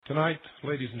Tonight,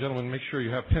 ladies and gentlemen, make sure you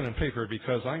have pen and paper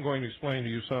because I'm going to explain to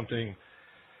you something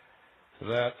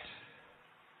that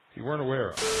you weren't aware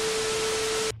of.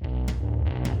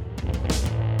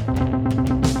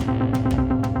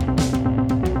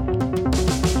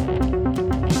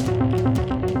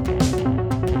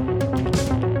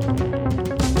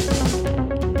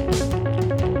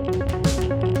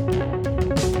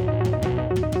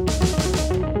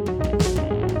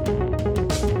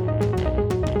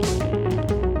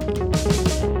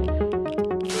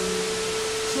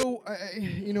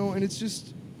 And it's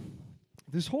just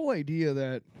this whole idea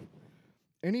that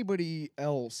anybody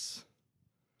else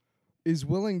is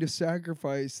willing to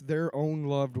sacrifice their own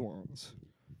loved ones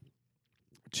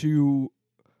to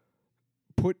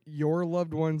put your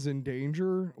loved ones in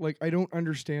danger. Like, I don't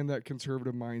understand that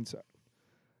conservative mindset.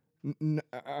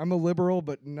 I'm a liberal,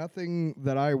 but nothing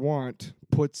that I want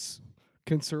puts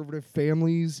conservative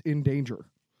families in danger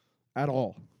at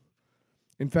all.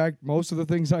 In fact, most of the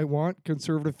things I want,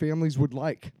 conservative families would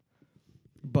like.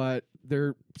 But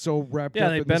they're so wrapped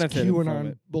up in this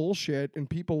QAnon bullshit, and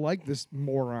people like this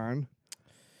moron.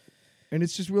 And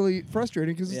it's just really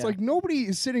frustrating because it's like nobody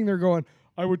is sitting there going,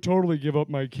 I would totally give up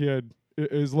my kid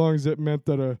as long as it meant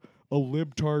that a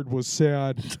libtard was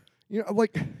sad. You know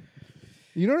what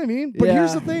I mean? But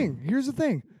here's the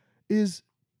thing. Is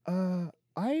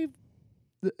I've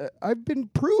been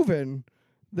proven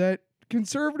that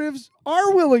conservatives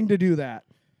are willing to do that.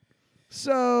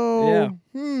 So,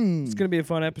 it's going to be a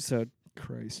fun episode.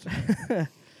 Christ.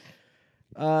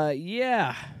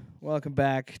 Welcome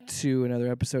back to another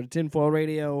episode of Tinfoil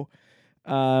Radio.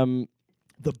 The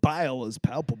bile is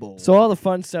palpable. So all the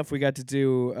fun stuff we got to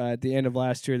do at the end of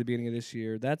last year, the beginning of this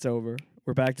year, that's over.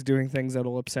 We're back to doing things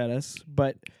that'll upset us,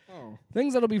 but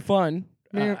things that'll be fun.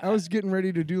 Man, I was getting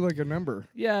ready to do like a number.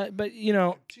 Yeah, but you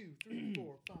know, 2, 3,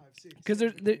 4, 5, 6. because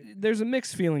there's a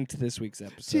mixed feeling to this week's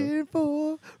episode.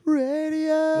 Tinfoil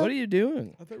Radio. What are you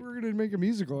doing? I thought we were going to make a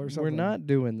musical or something. We're not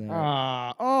doing that.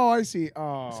 I see.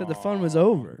 I said the fun was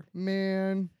over.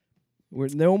 Man. We're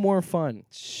no more fun.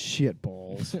 Shit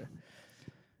balls.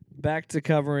 Back to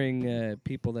covering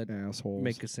people that assholes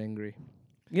make us angry.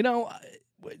 You know,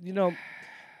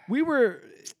 we were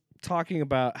talking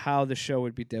about how the show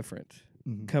would be different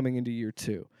coming into year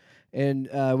 2. And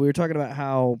we were talking about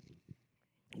how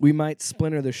we might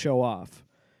splinter the show off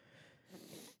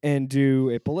and do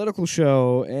a political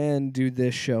show and do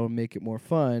this show and make it more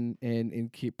fun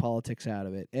and keep politics out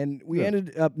of it. And we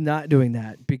ended up not doing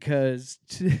that because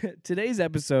today's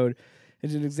episode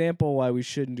is an example why we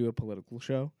shouldn't do a political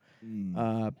show.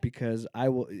 Because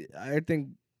I think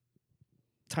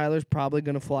Tyler's probably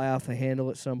going to fly off the handle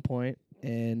at some point.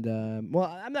 And,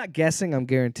 I'm not guessing. I'm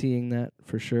guaranteeing that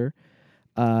for sure.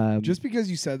 Just because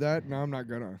you said that, no, I'm not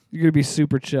gonna. You're gonna be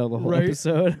super chill the whole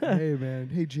episode. Hey man,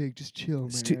 hey Jake, just chill,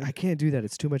 man. I can't do that.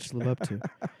 It's too much to live up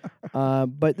to.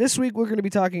 But this week we're gonna be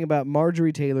talking about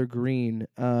Marjorie Taylor Greene.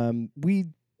 We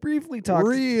briefly talked.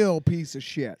 Real piece of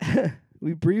shit.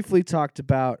 We briefly talked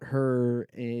about her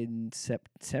in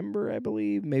September, I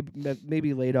believe,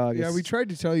 maybe late August. Yeah, we tried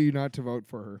to tell you not to vote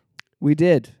for her. We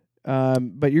did.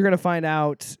 But you're gonna find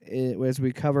out as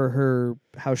we cover her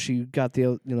how she got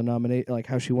the nomination, like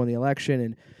how she won the election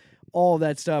and all of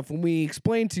that stuff. When we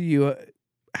explain to you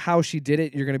how she did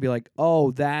it, you're gonna be like,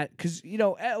 oh, that, because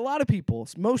a lot of people,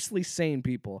 mostly sane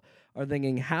people, are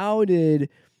thinking, how did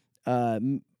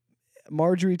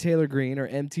Marjorie Taylor Greene or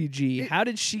MTG? How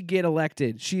did she get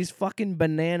elected? She's fucking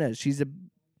bananas. She's a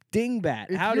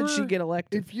dingbat. How did she get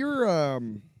elected? If you're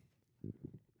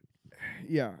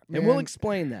yeah, man. And we'll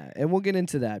explain that, and we'll get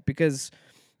into that because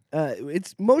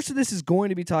it's most of this is going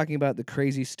to be talking about the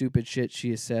crazy, stupid shit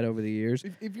she has said over the years.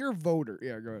 If you're a voter,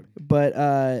 yeah, go ahead. But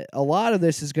a lot of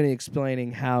this is going to be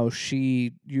explaining how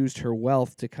she used her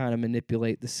wealth to kind of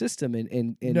manipulate the system.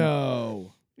 And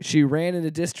no. She ran in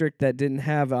a district that didn't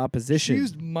have opposition. She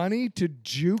used money to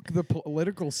juke the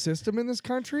political system in this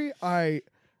country. I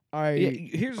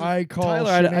call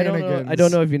Tyler, shenanigans. I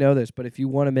don't know if you know this, but if you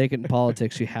want to make it in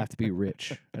politics, you have to be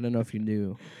rich. I don't know if you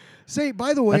knew. Say,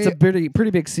 by the way, that's a pretty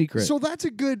big secret. So that's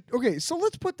a good. Okay, so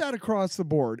let's put that across the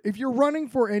board. If you're running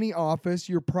for any office,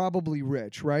 you're probably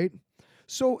rich, right?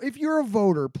 So if you're a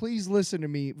voter, please listen to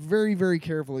me very, very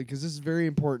carefully because this is very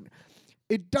important.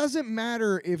 It doesn't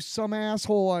matter if some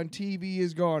asshole on TV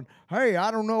is going, hey,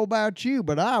 I don't know about you,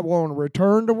 but I want to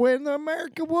return to when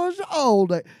America was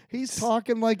old. He's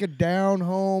talking like a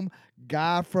down-home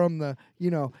guy from the,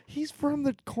 he's from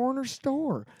the corner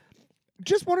store.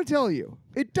 Just want to tell you,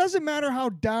 it doesn't matter how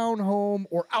down-home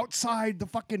or outside the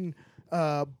fucking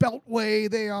beltway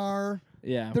they are.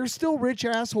 Yeah. They're still rich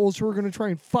assholes who are going to try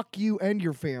and fuck you and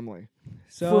your family.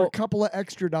 for So a couple of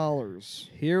extra dollars.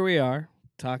 here we are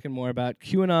talking more about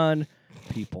QAnon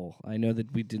people. I know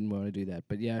that we didn't want to do that,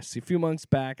 but yes, a few months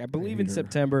back, I believe in hate her.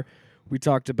 September, we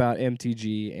talked about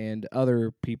MTG and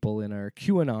other people in our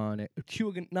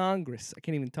QAnongress. I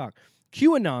can't even talk.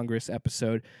 QAnongress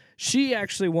episode. She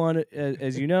actually won,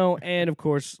 as you know, and of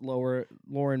course,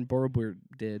 Lauren Boebert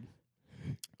did.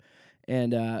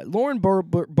 And Lauren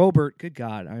Boebert, good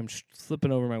God, I'm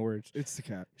slipping over my words. It's the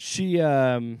cat. She,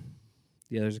 yeah,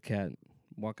 there's a cat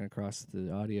walking across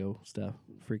the audio stuff,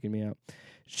 freaking me out.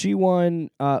 She won.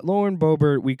 Lauren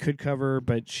Boebert, we could cover,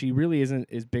 but she really isn't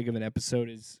as big of an episode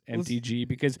as MTG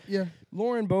because Yeah.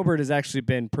 Lauren Boebert has actually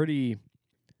been pretty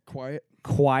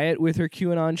Quiet. with her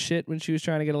QAnon shit when she was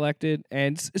trying to get elected,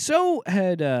 and so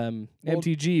had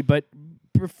MTG. But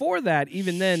before that,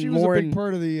 even then, She was Lauren, a big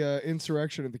part of the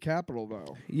insurrection at the Capitol,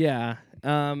 though. yeah,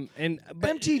 but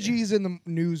MTG's in the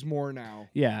news more now,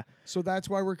 yeah, so that's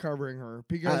why we're covering her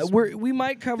because we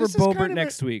might cover this is Boebert kind of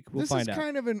next week. We'll this find is out.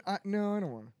 kind of an no, I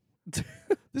don't want to.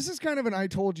 This is kind of an "I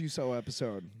told you so"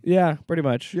 episode. Yeah, pretty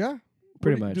much. Yeah,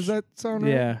 Pretty much. Does that sound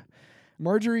right? Yeah.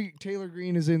 Marjorie Taylor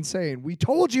Greene is insane. We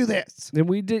told you this. And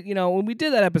we did, when we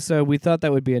did that episode, we thought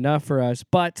that would be enough for us.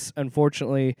 But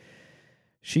unfortunately,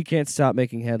 she can't stop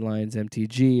making headlines,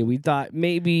 MTG. And we thought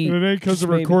maybe. It ain't because just of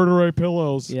her maybe- corduroy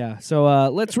pillows. Yeah. So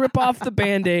let's rip off the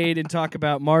Band Aid and talk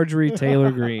about Marjorie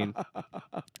Taylor Greene.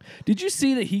 Did you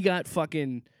see that he got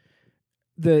fucking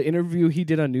the interview he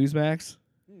did on Newsmax?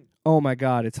 Oh my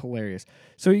God, it's hilarious.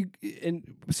 So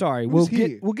we'll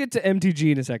he? get to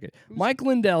MTG in a second. Mike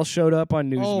Lindell showed up on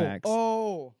Newsmax.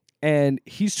 Oh, And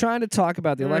he's trying to talk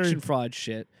about the Hey. election fraud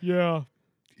shit. yeah.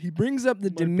 He brings up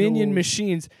the Dominion pillows.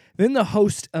 machines. Then the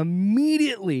host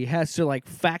immediately has to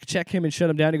fact check him and shut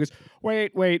him down. He goes,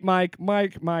 "Wait, Mike."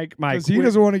 Because he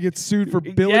doesn't want to get sued for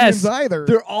billions Yes, either.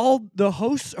 the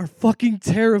hosts are fucking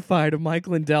terrified of Mike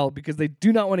Lindell because they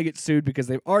do not want to get sued because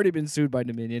they've already been sued by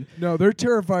Dominion. No, they're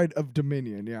terrified of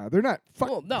Dominion. Yeah, they're not.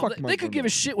 Well, no, they could give a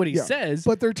shit what he Yeah, says.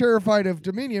 but they're terrified of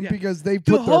Dominion Yeah. because they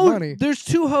The put their money. There's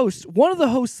two hosts. One of the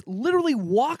hosts literally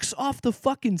walks off the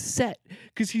fucking set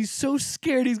because he's so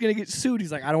scared he's gonna get sued.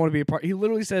 He's like, I don't want to be a part. He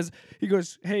literally says, he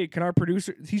goes, "Hey, can our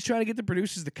producer?" He's trying to get the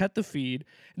producers to cut the feed.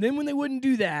 And then when they wouldn't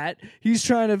do that, he's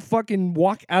trying to fucking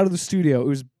walk out of the studio. It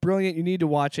was brilliant. You need to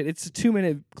watch it. It's a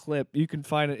 2-minute clip. You can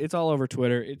find it. It's all over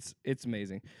Twitter. It's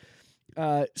amazing.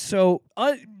 So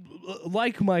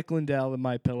like Mike Lindell and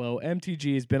My Pillow,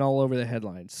 MTG has been all over the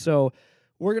headlines. So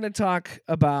we're going to talk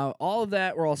about all of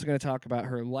that. We're also going to talk about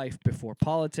her life before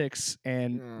politics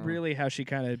and really how she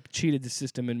kind of cheated the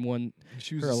system and won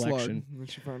She was her a election. slug. And then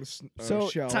she found a So,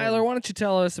 shell. Tyler, why don't you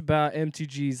tell us about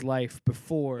MTG's life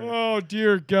before? Oh,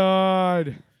 dear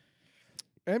God.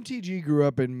 MTG grew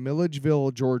up in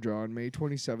Milledgeville, Georgia on May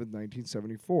 27,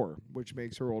 1974, which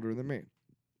makes her older than me.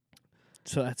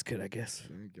 So that's good, I guess.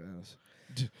 I guess.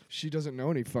 She doesn't know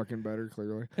any fucking better,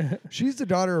 clearly. She's the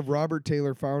daughter of Robert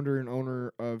Taylor, founder and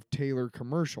owner of Taylor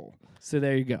Commercial. So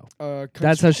there you go. A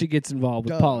That's how she gets involved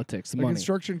with Duh. politics, the a money.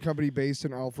 construction company based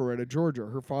in Alpharetta, Georgia.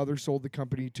 Her father sold the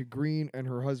company to Green and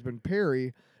her husband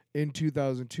Perry in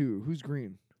 2002. Who's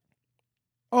Green?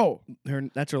 Oh,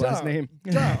 That's her last name.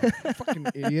 duh, fucking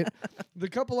idiot. The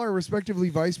couple are respectively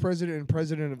vice president and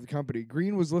president of the company.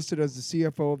 Green was listed as the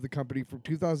CFO of the company from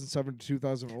 2007 to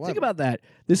 2011. Think about that.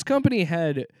 This company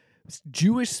had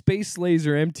Jewish Space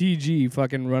Laser MTG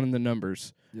fucking running the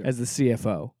numbers as the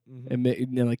CFO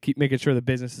and keep making sure the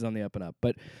business is on the up and up.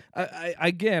 But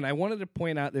I wanted to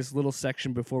point out this little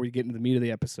section before we get into the meat of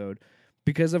the episode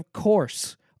because of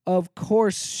course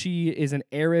she is an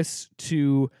heiress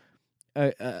to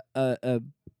a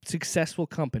successful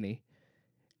company.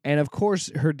 And of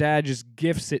course, her dad just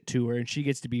gifts it to her, and she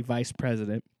gets to be vice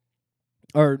president.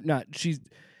 Or not, she's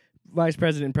vice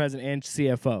president, president, and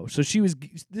CFO. So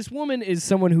this woman is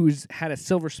someone who's had a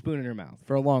silver spoon in her mouth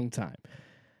for a long time.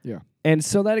 Yeah. And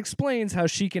so that explains how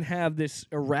she can have this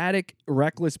erratic,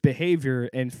 reckless behavior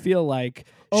and feel like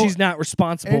she's not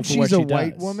responsible and for what she's she a does.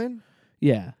 white woman.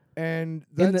 Yeah. And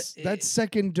In that's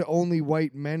second to only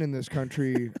white men in this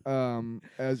country,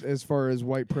 as far as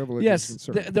white privilege Yes. is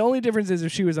concerned. The only difference is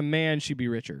if she was a man, she'd be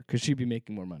richer because she'd be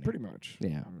making more money. Pretty much.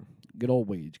 Yeah. Good old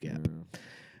wage gap.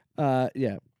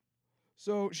 Yeah.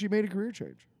 So she made a career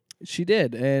change. She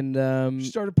did. And She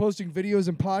started posting videos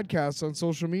and podcasts on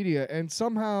social media, and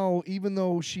somehow, even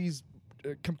though she's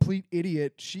a complete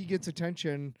idiot, she gets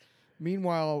attention.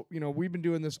 Meanwhile, we've been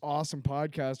doing this awesome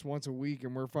podcast once a week,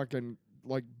 and we're fucking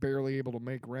barely able to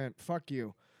make rent. Fuck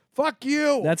you. Fuck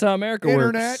you. that's how America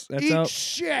Internet. works. That's Eat how.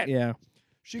 shit. Yeah.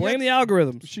 She Blame the got,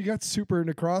 algorithms. She got super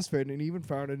into CrossFit and even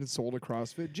founded and sold a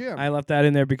CrossFit gym. I left that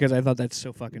in there because I thought that's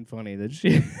so fucking funny that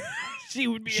she she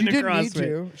would be She into didn't need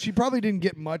CrossFit. to. She probably didn't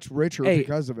get much richer Hey,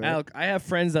 because of it. Alec, I have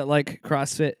friends that like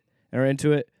CrossFit and are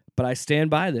into it, but I stand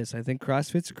by this. I think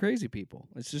CrossFit's for crazy people.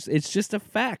 It's just a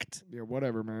fact. Yeah,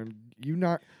 whatever, man. You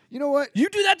know what? You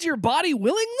do that to your body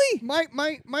willingly? My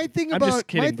thing I'm just about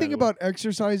kidding, my by thing the way. about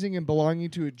exercising and belonging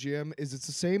to a gym is it's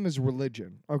the same as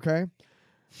religion, okay?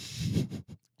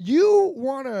 You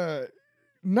want to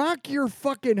knock your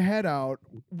fucking head out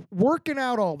working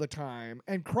out all the time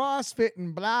and CrossFit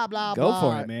and blah blah Go blah.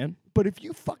 for it, man. But if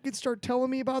you fucking start telling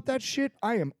me about that shit,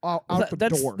 I am out the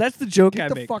door. That's the joke Get I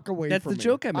the make. fuck away That's from the me.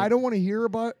 joke I make. I don't want to hear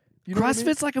about. You know what I mean?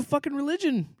 CrossFit's like a fucking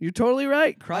religion. You're totally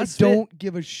right. I CrossFit. don't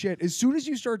give a shit. As soon as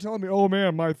you start telling me, "Oh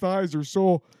man, my thighs are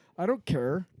so," I don't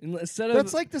care. Instead of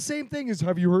That's like the same thing as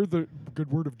have you heard the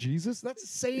good word of Jesus? That's the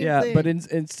same yeah, thing. but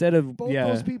instead of both yeah,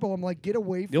 those people, I'm like, get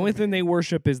away from the only me. thing they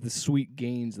worship is the sweet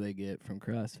gains they get from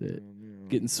CrossFit.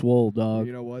 Getting swole, dog.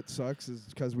 You know what sucks is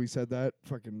because we said that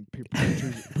fucking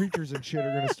preachers and shit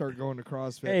are gonna start going to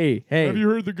CrossFit. Hey, Have you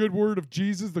heard the good word of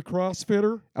Jesus, the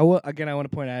CrossFitter? I want to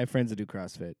point out I have friends that do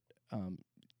CrossFit.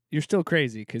 You're still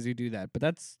crazy because you do that, but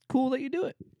that's cool that you do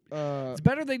it. It's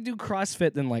better they do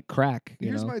CrossFit than like crack.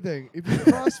 Here's know? my thing: if you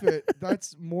CrossFit,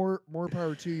 that's more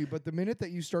power to you. But the minute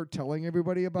that you start telling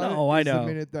everybody about No, it, I is know. the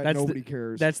minute that That's the- nobody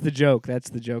cares. That's the joke. That's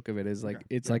the joke of it. Is like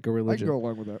it's like a I can religion. go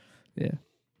along with that. Yeah.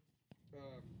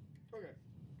 Okay.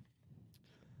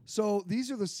 So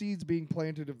these are the seeds being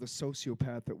planted of the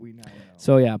sociopath that we now know.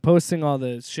 So yeah, posting all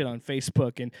the shit on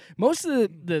Facebook, and most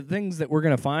of the things that we're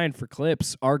gonna find for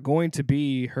clips are going to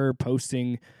be her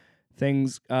posting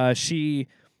things. She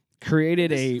created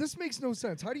This makes no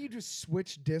sense. How do you just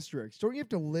switch districts? Don't you have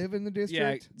to live in the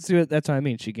yeah. district? See, that's what I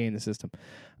mean. She gained the system.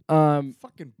 Fucking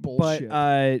But bullshit.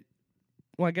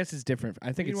 well, I guess it's different.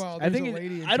 I think Meanwhile, it's. I there's think a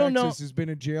lady in I don't know. Texas who's been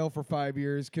in jail for 5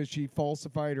 years because she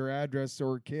falsified her address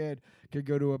so her kid could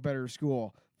go to a better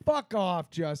school. Fuck off,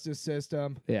 justice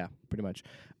system. Yeah, pretty much.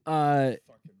 Fucking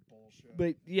bullshit.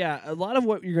 But yeah, a lot of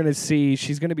what you're gonna see,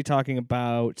 she's gonna be talking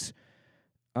about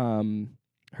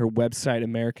her website,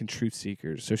 American Truth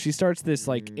Seekers. So she starts this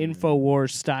like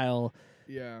InfoWars style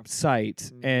Yeah. site,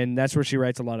 and that's where she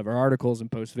writes a lot of her articles and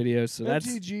posts videos. So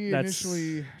MTG that's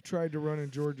initially tried to run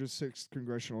in Georgia's 6th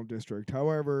congressional district.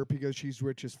 However, because she's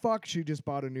rich as fuck, she just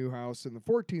bought a new house in the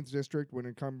 14th district when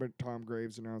incumbent Tom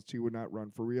Graves announced he would not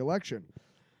run for re-election.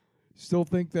 Still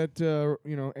think that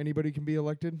anybody can be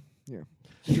elected? Yeah.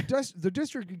 The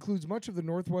district includes much of the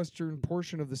northwestern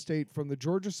portion of the state, from the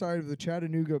Georgia side of the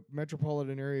Chattanooga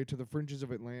metropolitan area to the fringes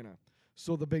of Atlanta.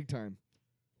 So the big time.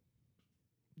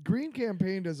 Green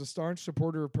campaigned as a staunch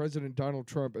supporter of President Donald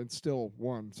Trump and still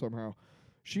won somehow.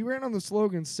 She ran on the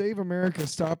slogan, "Save America,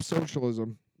 Stop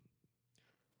Socialism."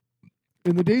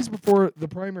 In the days before the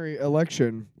primary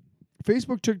election,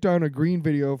 Facebook took down a Green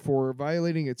video for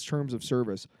violating its terms of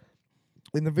service.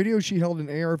 In the video, she held an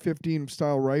AR-15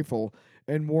 style rifle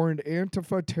and warned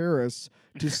Antifa terrorists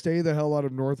to stay the hell out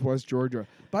of Northwest Georgia.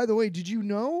 By the way, did you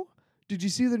know? Did you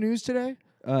see the news today?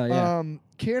 yeah.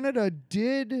 Canada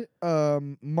did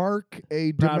mark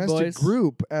a Proud domestic Boys?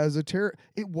 group as a terror.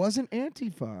 It wasn't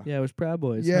Antifa. Yeah, it was Proud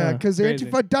Boys. Yeah, Huh, because crazy.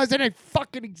 Antifa doesn't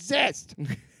fucking exist.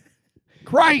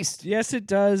 Christ. Yes, it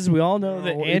does. We all know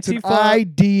that No, it's an Antifa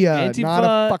idea, not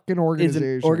Antifa a fucking is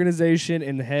organization. an organization,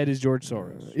 and the head is George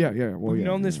Soros. Yeah, yeah. Well, We've yeah,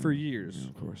 known this yeah, for years.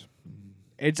 of course.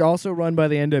 It's also run by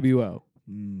the NWO.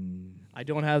 I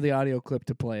don't have the audio clip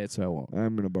to play it, so I won't.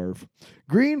 I'm gonna barf.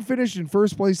 Green finished in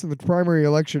first place in the primary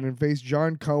election and faced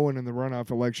John Cohen in the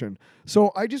runoff election.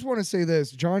 So I just want to say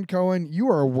this, John Cohen, you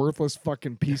are a worthless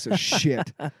fucking piece of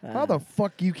shit. How the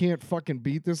fuck you can't fucking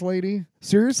beat this lady?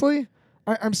 Seriously?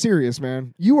 I'm serious,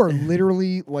 man. You are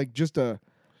literally like just a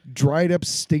dried up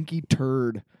stinky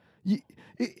turd.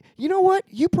 You know what?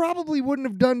 You probably wouldn't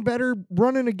have done better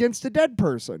running against a dead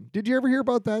person. Did you ever hear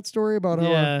about that story about how?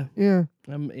 Yeah. Yeah.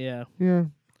 Yeah. Yeah.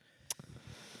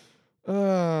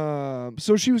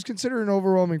 So she was considered an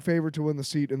overwhelming favorite to win the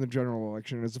seat in the general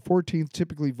election, as the 14th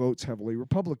typically votes heavily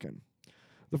Republican.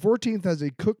 The 14th has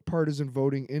a Cook partisan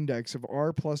voting index of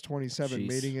R plus 27,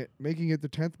 Jeez. making it the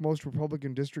 10th most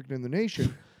Republican district in the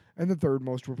nation and the 3rd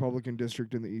most Republican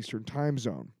district in the Eastern Time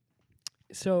Zone.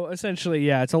 So essentially,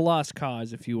 yeah, it's a lost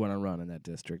cause if you want to run in that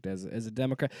district as a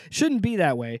Democrat. Shouldn't be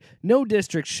that way. No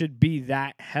district should be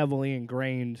that heavily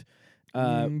ingrained.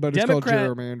 But it's called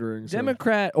gerrymandering. So.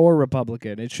 Democrat or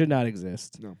Republican, it should not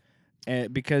exist. No.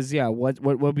 Because what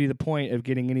would be the point of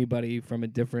getting anybody from a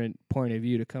different point of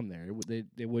view to come there?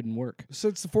 It wouldn't work.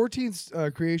 Since the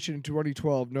 14th creation in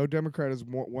 2012, no Democrat has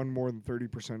won more than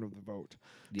 30% of the vote.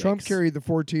 Trump Yikes. carried the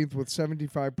 14th with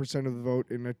 75% of the vote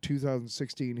in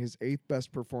 2016, his 8th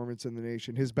best performance in the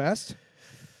nation. His best?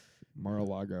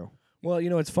 Mar-a-Lago. Well,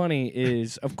 you know what's funny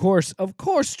is, of course,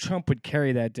 Trump would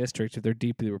carry that district if they're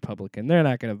deeply Republican. They're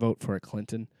not going to vote for a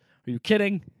Clinton. Are you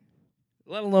kidding?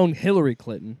 Let alone Hillary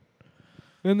Clinton.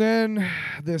 And then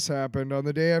this happened. On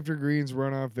the day after Green's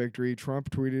runoff victory,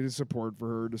 Trump tweeted his support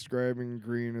for her, describing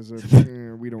Green as a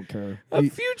we don't care. A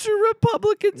future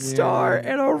Republican star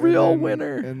and a real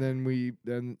winner. And then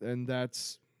and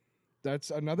that's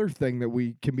another thing that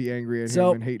we can be angry at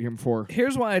So, him and hate him for.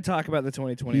 Here's why I talk about the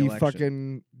 2020 He election.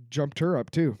 fucking jumped her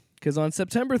up too. Because on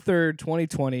September 3rd,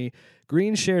 2020,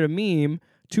 Green shared a meme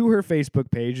to her Facebook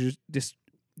page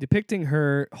depicting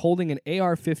her holding an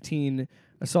AR-15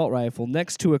 assault rifle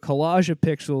next to a collage of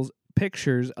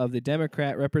pictures of the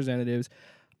Democrat representatives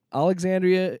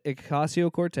Alexandria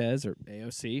Ocasio-Cortez, or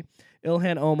AOC,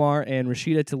 Ilhan Omar, and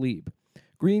Rashida Tlaib.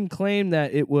 Green claimed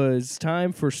that it was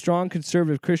time for strong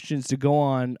conservative Christians to go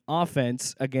on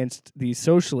offense against these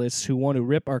socialists who want to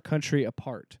rip our country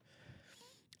apart.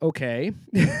 Okay.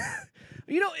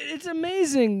 You know, it's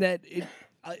amazing that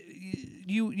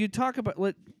you talk about,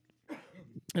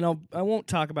 and I won't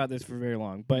talk about this for very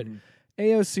long, but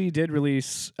AOC did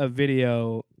release a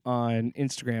video on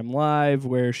Instagram Live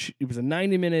where it was a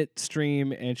 90-minute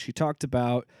stream, and she talked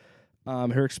about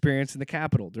her experience in the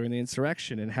Capitol during the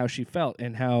insurrection and how she felt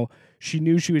and how she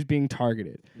knew she was being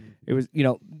targeted. It was,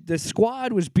 the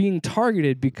squad was being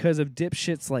targeted because of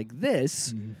dipshits like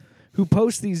this who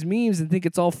post these memes and think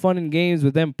it's all fun and games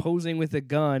with them posing with a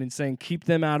gun and saying, keep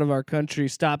them out of our country,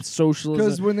 stop socialism.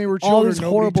 Because when they were all children, these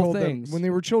nobody horrible told things. them. When they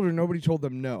were children, nobody told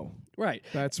them no. Right.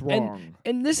 That's wrong.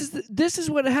 And this is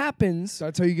what happens.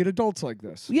 That's how you get adults like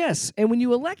this. Yes, and when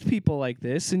you elect people like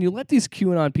this and you let these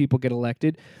QAnon people get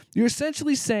elected, you're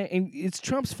essentially saying, and it's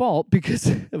Trump's fault because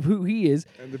of who he is.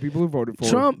 And the people who voted for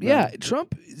Trump, him.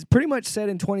 Trump pretty much said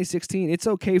in 2016, it's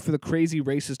okay for the crazy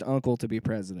racist uncle to be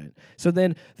president. So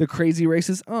then the crazy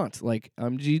racist aunt, like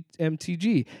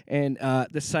MTG, and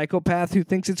the psychopath who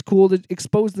thinks it's cool to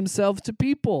expose themselves to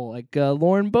people, like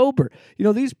Lauren Boebert.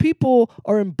 These people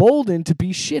are emboldened to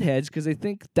be shitheads because they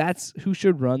think that's who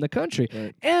should run the country.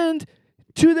 Right. And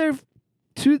to their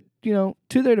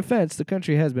defense, the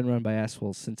country has been run by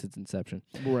assholes since its inception.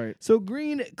 Right. So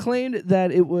Green claimed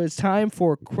that it was time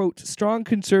for, quote, strong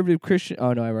conservative Christian...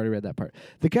 Oh, no, I've already read that part.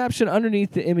 The caption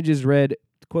underneath the images read,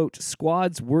 quote,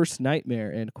 squad's worst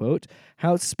nightmare, end quote.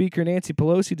 House Speaker Nancy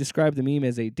Pelosi described the meme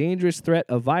as a dangerous threat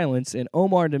of violence, and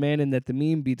Omar demanded that the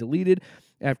meme be deleted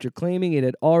after claiming it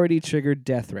had already triggered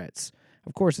death threats.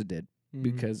 Of course it did,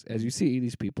 because, as you see,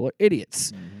 these people are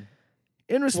idiots.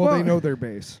 In response, Well, they know their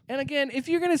base. And again, if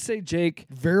you're going to say, Jake...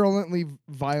 Virulently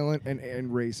violent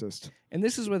and racist. And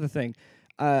this is what the thing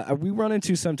we run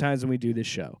into sometimes when we do this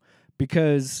show.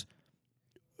 Because,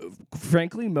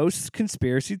 frankly, most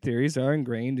conspiracy theories are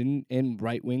ingrained in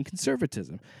right-wing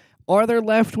conservatism. Are there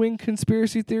left-wing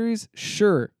conspiracy theories?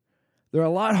 Sure. They're a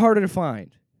lot harder to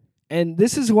find. And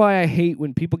this is why I hate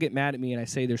when people get mad at me and I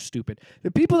say they're stupid.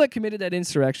 The people that committed that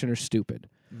insurrection are stupid.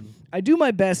 I do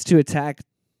my best to attack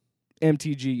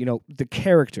MTG, the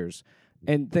characters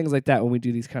and things like that when we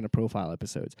do these kind of profile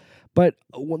episodes. But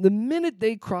the minute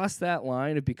they cross that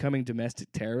line of becoming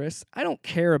domestic terrorists, I don't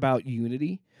care about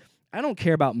unity. I don't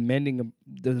care about mending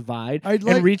the divide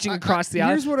and reaching across the aisle.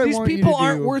 Here's what These I want you people to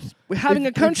aren't do. worth having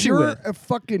a country if you're with. a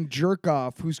fucking jerk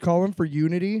off who's calling for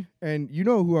unity, and you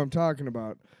know who I'm talking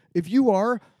about. If you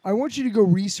are, I want you to go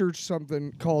research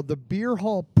something called the Beer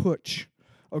Hall Putsch.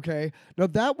 Okay, now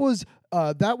that was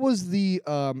the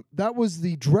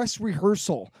dress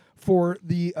rehearsal for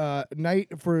the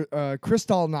night for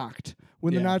Kristallnacht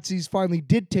when the Nazis finally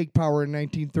did take power in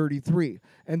 1933,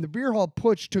 and the Beer Hall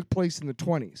Putsch took place in the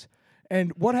 20s.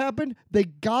 And what happened? They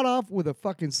got off with a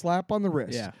fucking slap on the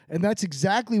wrist. Yeah. And that's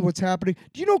exactly what's happening.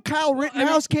 Do you know Kyle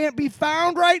Rittenhouse can't be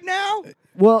found right now?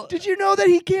 Well, Did you know that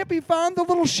he can't be found? The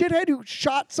little shithead who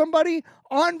shot somebody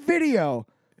on video.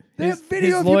 They have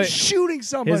video of him shooting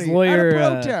somebody at a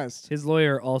protest. His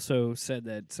lawyer also said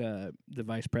that the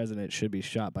vice president should be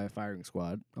shot by a firing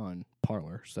squad on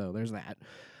Parler. So there's that.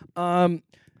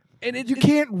 And you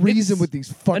can't reason with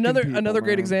these fucking people, another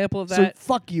great man. example of So that.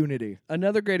 fuck unity.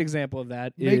 Another great example of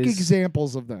that Make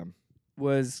examples of them.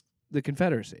 was the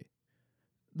Confederacy.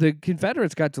 The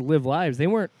Confederates got to live lives. They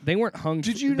weren't hung.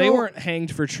 Did you They know- weren't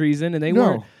hanged for treason, and they No.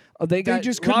 weren't. They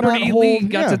just could Robert not E. Lee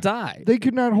hold- got yeah. to die They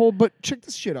could not hold. But check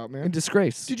this shit out, man. in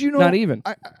disgrace. Did you know? Not even.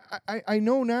 I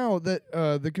know now that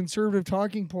the conservative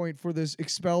talking point for this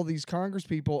expel these Congress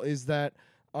people is that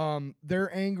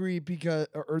they're angry because,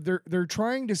 or they're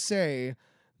trying to say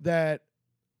that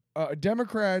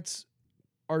Democrats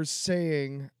are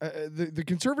saying the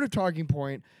conservative talking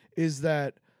point is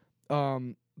that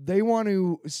they want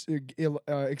to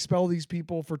expel these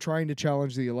people for trying to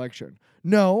challenge the election.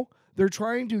 No, they're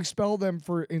trying to expel them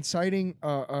for inciting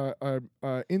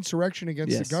insurrection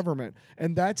against the government,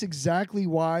 and that's exactly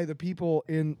why the people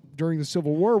during the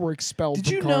Civil War were expelled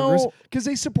from Congress, because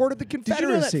they supported the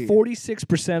Confederacy. Did you know that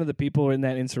 46% of the people in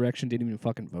that insurrection didn't even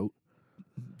fucking vote?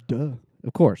 Duh.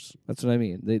 Of course, that's what I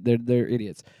mean. They're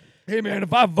idiots. Hey man,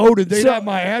 if I voted, they'd have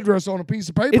my address on a piece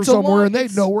of paper somewhere, and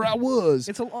they'd know where I was.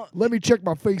 Let me check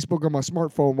my Facebook on my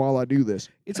smartphone while I do this.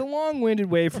 It's a long-winded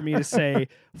way for me to say,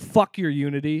 fuck your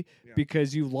unity,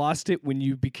 because you lost it when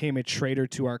you became a traitor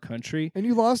to our country. And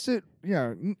you lost it,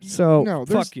 yeah. So, no,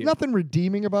 there's fuck you. nothing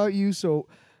redeeming about you, so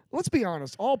let's be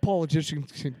honest. All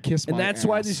politicians can kiss my ass. And that's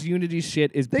why this unity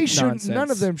shit is they nonsense. None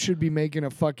of them should be making a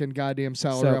fucking goddamn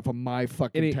salary off of my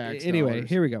fucking tax Anyway, dollars.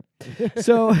 here we go.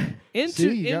 So,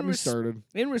 See, you got me started.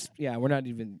 Yeah, we're not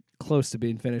even close to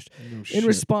being finished. No In shit.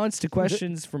 response to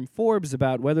questions from Forbes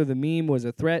about whether the meme was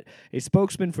a threat, a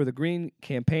spokesman for the Green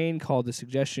campaign called the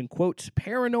suggestion, quote,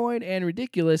 paranoid and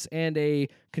ridiculous and a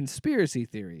conspiracy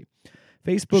theory.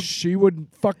 She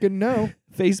wouldn't fucking know.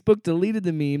 Facebook deleted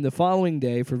the meme the following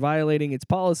day for violating its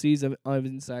policies of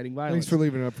inciting violence. Thanks for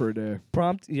leaving it up for a day.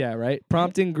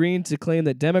 Prompting Green to claim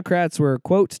that Democrats were,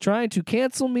 quote, trying to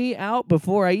cancel me out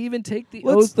before I even take the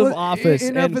oath of office,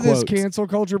 Enough end of this quote. cancel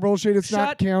culture bullshit. It's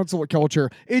not cancel culture.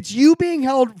 It's you being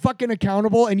held fucking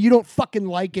accountable, and you don't fucking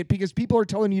like it because people are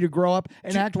telling you to grow up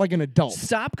and act like an adult.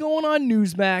 Stop going on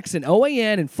Newsmax and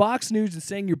OAN and Fox News and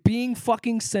saying you're being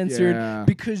fucking censored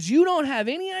because you don't have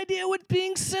any idea what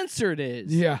being censored is.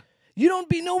 Yeah. You don't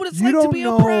know what it's You like don't to be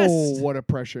know oppressed. what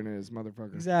oppression is,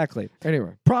 motherfucker. Exactly.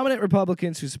 Anyway. Prominent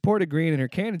Republicans who supported Green and her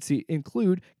candidacy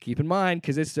include, keep in mind,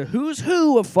 because it's the who's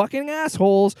who of fucking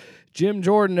assholes, Jim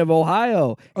Jordan of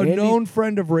Ohio. A known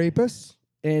friend of rapists.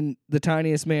 And the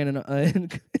tiniest man in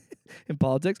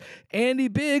politics, Andy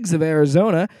Biggs of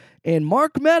Arizona, and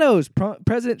Mark Meadows,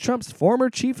 President Trump's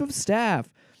former chief of staff.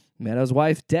 Meadows'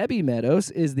 wife, Debbie Meadows,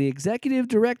 is the executive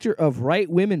director of Right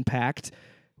Women Pact,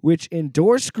 which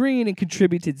endorsed Green and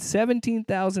contributed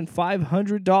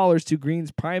 $17,500 to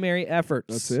Green's primary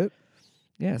efforts. That's it?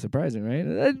 Yeah, surprising, right?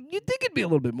 You'd think it'd be a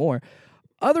little bit more.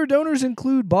 Other donors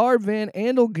include Barb Van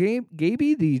Andel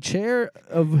Gaby, the chair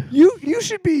of... You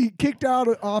should be kicked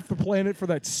off the planet for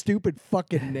that stupid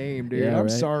fucking name, dude. Yeah, I'm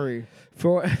right. sorry.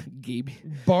 For Gaby.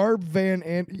 Barb Van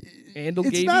Andel. Andel It's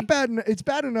Gaby? not bad. It's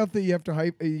bad enough that you have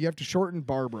to shorten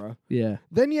Barbara. Yeah.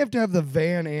 Then you have to have the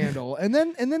Van Andel, and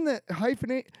then the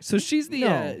hyphenate. So she's the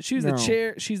No.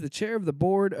 chair. She's the chair of the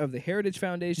board of the Heritage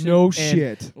Foundation. No and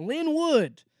shit. Lynn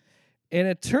Wood, an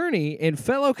attorney and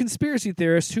fellow conspiracy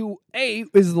theorist, who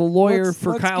is the lawyer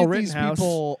for Kyle Let's get these Rittenhouse,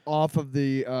 people off of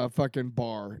the fucking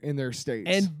bar in their states.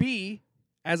 and B,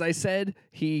 as I said,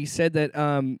 he said that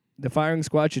the firing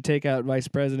squad should take out Vice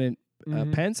President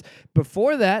Pence.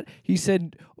 Before that, he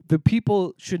said the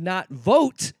people should not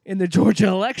vote in the Georgia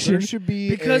election there should be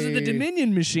because of the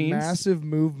Dominion machines. Massive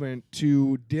movement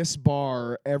to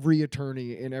disbar every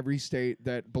attorney in every state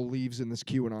that believes in this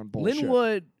QAnon bullshit. Lynn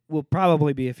Wood will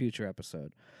probably be a future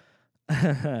episode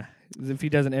if he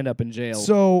doesn't end up in jail.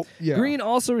 So, yeah. Green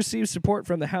also received support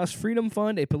from the House Freedom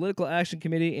Fund, a political action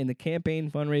committee, and the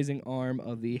campaign fundraising arm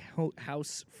of the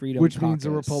House Freedom Which Caucus. means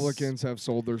the Republicans have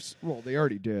sold their... Well, they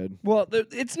already did. Well,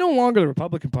 it's no longer the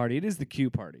Republican Party. It is the Q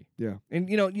Party. Yeah. And,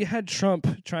 you had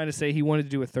Trump trying to say he wanted to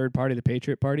do a third party, the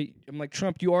Patriot Party. I'm like,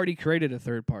 Trump, you already created a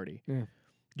third party. Yeah.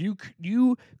 You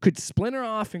could splinter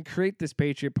off and create this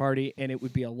Patriot Party, and it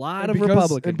would be a lot of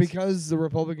Republicans. And because the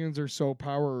Republicans are so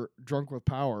drunk with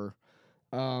power,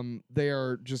 they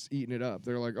are just eating it up.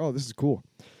 They're like, oh, this is cool.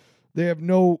 They have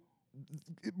no...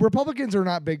 Republicans are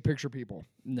not big picture people.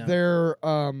 No. They're,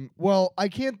 I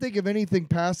can't think of anything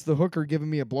past the hooker giving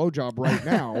me a blowjob right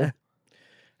now.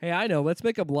 Hey, I know. Let's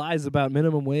make up lies about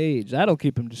minimum wage. That'll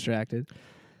keep him distracted.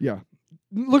 Yeah.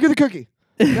 Look at the cookie.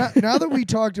 Now that we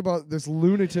talked about this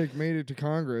lunatic made it to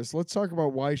Congress, let's talk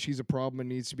about why she's a problem and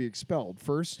needs to be expelled.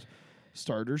 First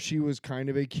starter, she was kind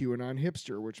of a QAnon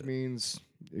hipster, which means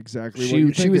exactly what you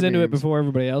think she was it into it means. before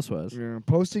everybody else was. Yeah,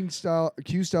 posting style,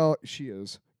 Q style, she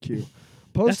is Q.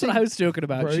 That's what I was joking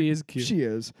about. Right? She is Q. She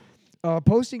is.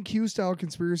 Posting Q-style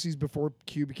conspiracies before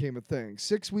Q became a thing.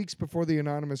 6 weeks before the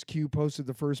anonymous Q posted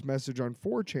the first message on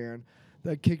 4chan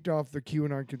that kicked off the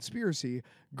QAnon conspiracy,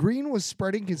 Green was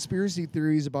spreading conspiracy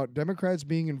theories about Democrats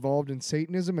being involved in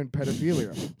Satanism and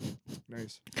pedophilia.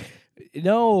 Nice.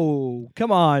 No,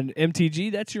 come on,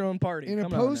 MTG. That's your own party. In a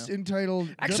Come on post now. entitled...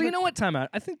 Actually, you know what? Time out.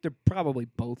 I think they're probably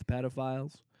both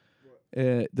pedophiles.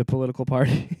 The political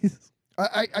parties.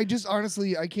 I just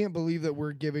honestly I can't believe that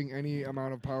we're giving any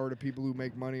amount of power to people who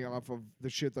make money off of the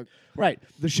shit that Right.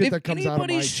 the shit If that comes out of my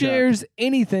anybody check. shares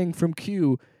anything from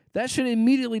Q, that should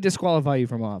immediately disqualify you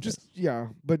from office. Just yeah,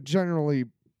 but generally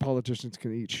politicians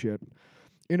can eat shit.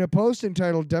 In a post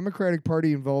entitled Democratic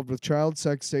Party Involved with Child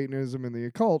Sex, Satanism, and the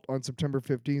Occult on September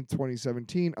 15th,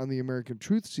 2017 on the American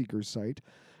Truth Seekers site,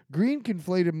 Green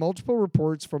conflated multiple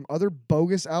reports from other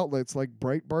bogus outlets like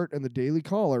Breitbart and the Daily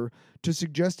Caller to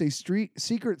suggest a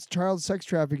secret child sex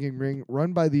trafficking ring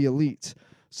run by the elites,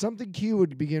 something Q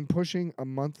would begin pushing a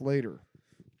month later.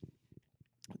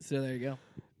 So there you go.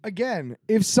 Again,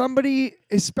 if somebody,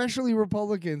 especially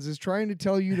Republicans, is trying to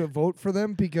tell you to vote for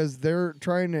them because they're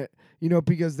trying to,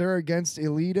 because they're against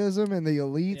elitism and the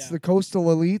elites, the coastal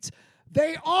elites,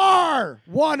 they are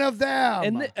one of them.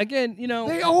 And again,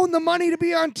 they own the money to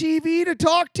be on TV to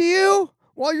talk to you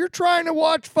while you're trying to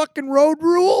watch fucking Road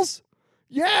Rules.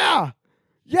 Yeah.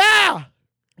 Yeah.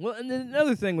 Well, and then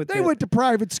another thing with They went to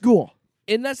private school.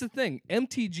 and that's the thing.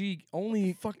 MTG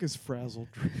only. Fuck is Frazzle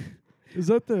Drip? Is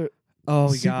that the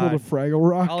God. sequel to Fraggle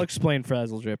Rock? I'll explain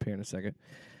Frazzle Drip here in a second.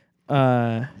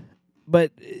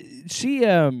 But she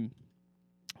only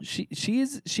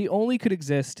could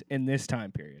exist in this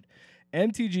time period.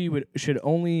 MTG should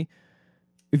only,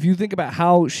 if you think about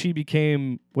how she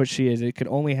became what she is, it could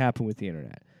only happen with the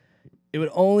internet. It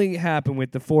would only happen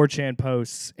with the 4chan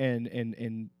posts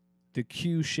and the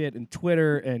Q shit and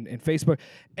Twitter and Facebook.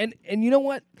 And you know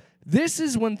what? This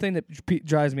is one thing that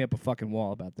drives me up a fucking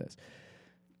wall about this.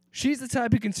 She's the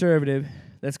type of conservative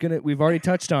that's we've already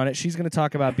touched on it, she's gonna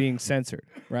talk about being censored,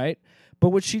 right? But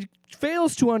what she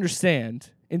fails to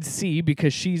understand and see,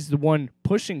 because she's the one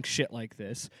pushing shit like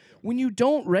this, when you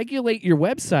don't regulate your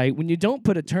website, when you don't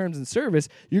put a terms and service,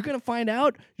 you're going to find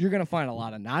a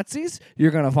lot of Nazis,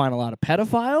 you're going to find a lot of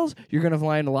pedophiles, you're going to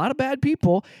find a lot of bad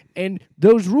people, and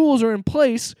those rules are in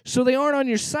place so they aren't on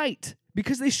your site,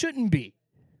 because they shouldn't be.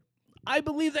 I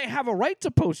believe they have a right to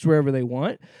post wherever they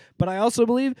want, but I also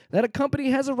believe that a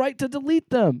company has a right to delete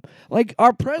them. Like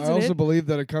our president. I also believe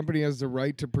that a company has the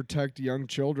right to protect young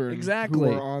children who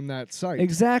are on that site.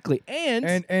 Exactly.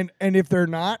 And if they're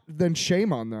not, then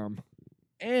shame on them.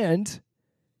 And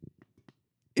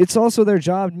it's also their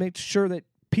job to make sure that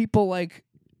people like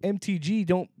MTG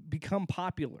don't become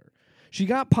popular. She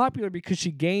got popular because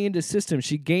she gained a system.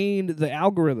 She gained the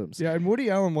algorithms. Yeah, and Woody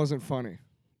Allen wasn't funny.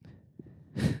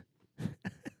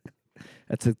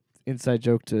 That's an inside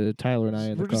joke to Tyler and I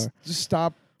in the car. Just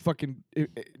stop fucking.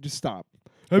 Just stop.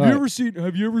 Have you ever seen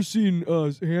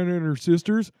Hannah and her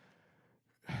sisters?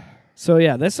 So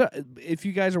yeah, that's if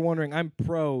you guys are wondering, I'm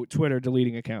pro Twitter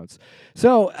deleting accounts.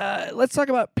 So let's talk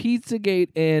about Pizzagate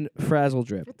and Frazzle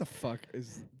Drip. What the fuck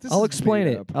is this? I'll explain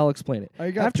it.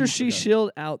 After she Pizzagate.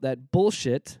 shilled out that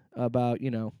bullshit about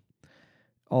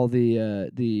all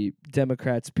the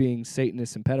Democrats being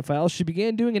Satanists and pedophiles, she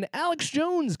began doing an Alex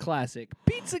Jones classic,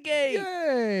 Pizzagate.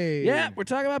 Yay! Yeah, we're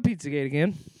talking about Pizzagate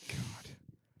again. God.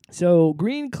 So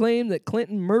Green claimed that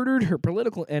Clinton murdered her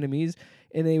political enemies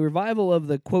in a revival of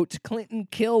the, quote, Clinton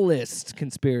kill list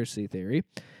conspiracy theory.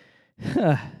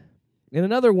 In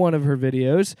another one of her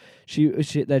videos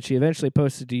that she eventually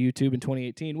posted to YouTube in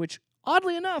 2018, which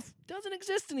oddly enough, doesn't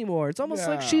exist anymore. It's almost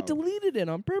like she deleted it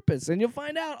on purpose. And you'll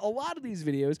find out a lot of these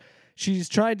videos, she's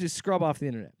tried to scrub off the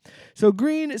internet. So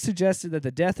Green suggested that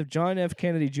the death of John F.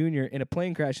 Kennedy Jr. in a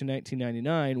plane crash in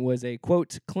 1999 was a,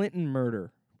 quote, Clinton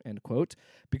murder, end quote,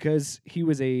 because he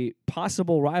was a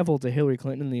possible rival to Hillary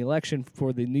Clinton in the election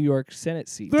for the New York Senate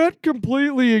seat. That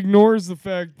completely ignores the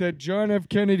fact that John F.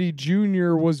 Kennedy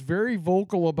Jr. was very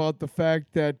vocal about the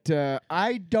fact that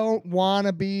I don't want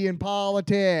to be in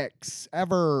politics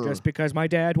ever. Just because my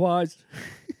dad was.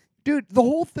 Dude, the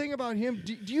whole thing about him,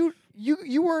 you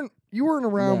weren't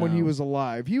around when he No. was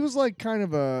alive. He was like kind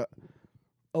of a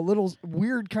little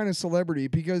weird kind of celebrity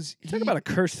because Talk about a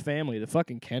cursed family, the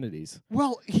fucking Kennedys.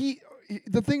 Well,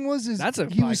 the thing was That's a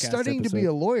he was podcast studying to be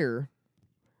episode. a lawyer,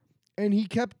 and he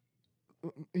kept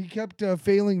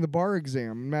failing the bar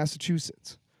exam in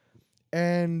Massachusetts.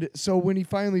 And so when he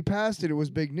finally passed it was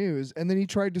big news. And then he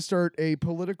tried to start a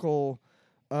political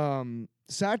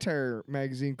satire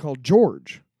magazine called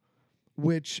George,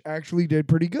 which actually did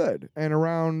pretty good. And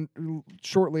around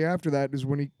shortly after that is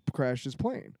when he crashed his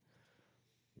plane.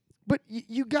 But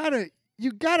you gotta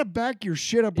back your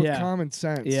shit up with common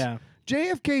sense. Yeah.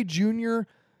 JFK Jr.,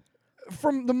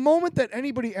 from the moment that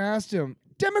anybody asked him,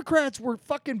 Democrats were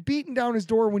fucking beating down his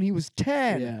door when he was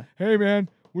 10. Yeah. Hey, man,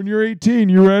 when you're 18,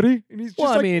 you ready? And he's just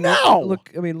Well, like, I mean, no.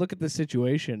 look at the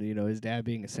situation. You know, his dad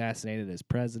being assassinated as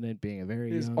president, being a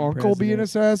very His young uncle being president.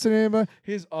 assassinated, by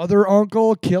his other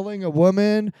uncle killing a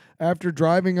woman after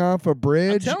driving off a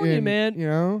bridge. telling you, man. You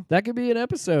know, That could be an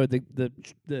episode.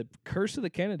 The curse of the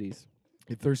Kennedys.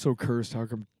 if they're so cursed, how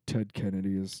come Ted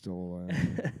Kennedy is still alive?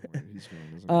 Wait, he's gone,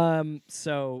 isn't he?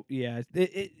 So yeah,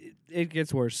 it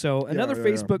gets worse. So another yeah,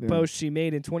 Facebook yeah. post she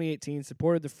made in 2018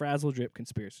 supported the Frazzle Drip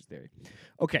conspiracy theory.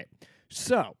 Okay,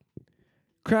 so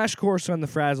crash course on the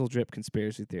Frazzle Drip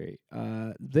conspiracy theory.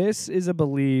 This is a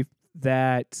belief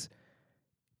that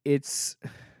it's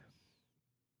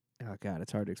oh god,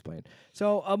 it's hard to explain.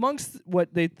 So amongst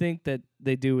what they think that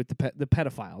they do with the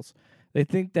pedophiles, they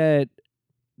think that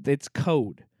it's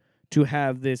code to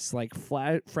have this like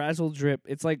frazzle drip.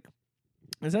 It's like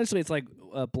essentially it's like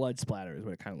a blood splatter is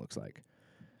what it kind of looks like.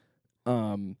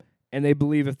 And they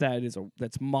believe if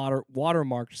that's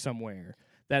watermarked somewhere,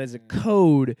 that is a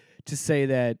code to say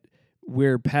that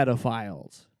we're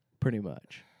pedophiles, pretty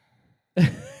much.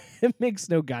 It makes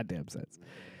no goddamn sense.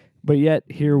 But yet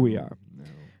here we are.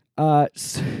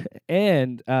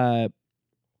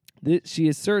 She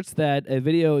asserts that a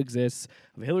video exists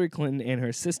of Hillary Clinton and her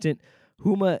assistant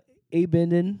Huma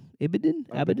Abedin.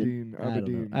 I don't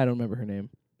know. I don't remember her name,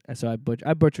 so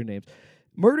I butcher names.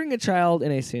 Murdering a child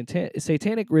in a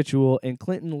satanic ritual, and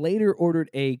Clinton later ordered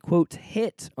a quote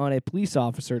hit on a police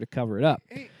officer to cover it up.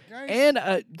 Hey, guys, And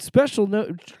a special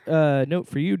note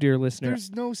for you, dear listener.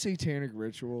 there's no satanic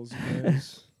rituals,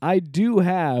 guys. I do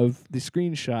have the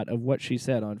screenshot of what she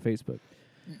said on Facebook.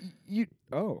 You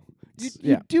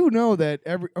Yeah. do know that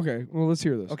every. Okay, well, let's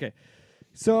hear this. Okay,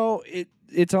 so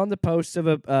it's on the post of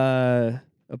a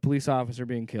police officer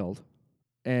being killed,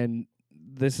 and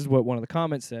this is what one of the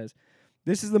comments says.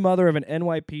 This is the mother of an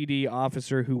NYPD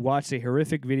officer who watched a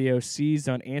horrific video seized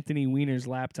on Anthony Weiner's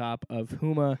laptop of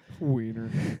Huma,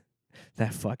 Wiener.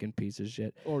 that fucking piece of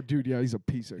shit. Oh, dude, yeah, he's a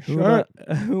piece of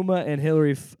Huma and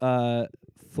Hillary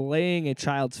filleting a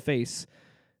child's face.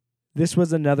 This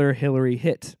was another Hillary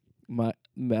hit.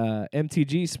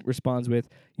 MTG responds with,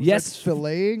 yes,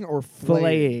 filleting or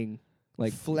filleting.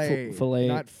 Like fillet, fillet,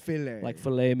 not fillet. like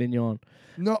filet mignon.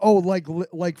 No,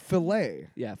 like fillet.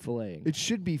 Yeah, filleting. It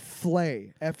should be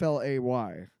flay, FLAY.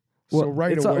 Well, So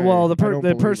right it's away. well, the I don't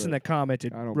believe person it. that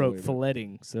commented I don't wrote believe it.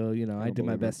 filleting, so you know I don't did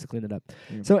my believe it. best to clean it up.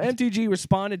 Yeah. So MTG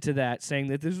responded to that, saying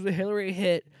that this was a Hillary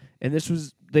hit, and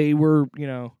they were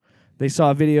they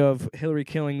saw a video of Hillary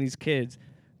killing these kids.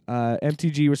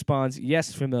 MTG responds,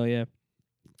 "Yes, Familia."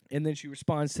 And then she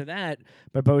responds to that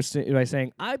by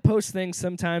saying, "I post things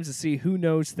sometimes to see who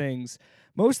knows things.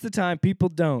 Most of the time, people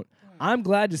don't. I'm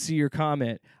glad to see your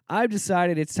comment. I've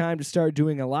decided it's time to start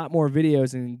doing a lot more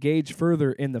videos and engage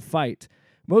further in the fight.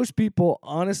 Most people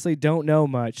honestly don't know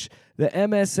much. The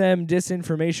MSM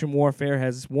disinformation warfare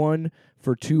has won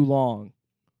for too long."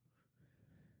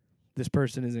 This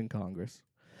person is in Congress.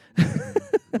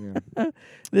 Yeah.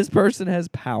 This person has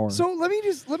power. So let me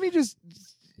just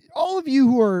all of you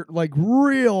who are like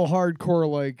real hardcore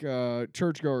like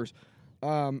churchgoers,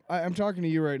 I'm talking to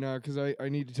you right now because I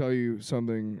need to tell you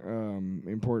something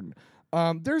important.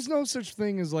 There's no such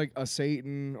thing as like a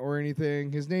Satan or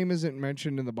anything. His name isn't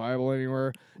mentioned in the Bible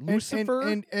anywhere. Lucifer?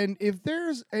 And if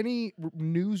there's any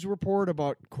news report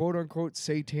about quote unquote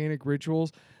satanic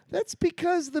rituals, that's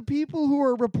because the people who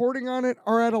are reporting on it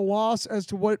are at a loss as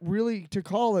to what really to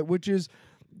call it, which is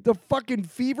the fucking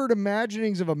fevered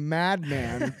imaginings of a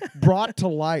madman brought to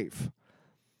life.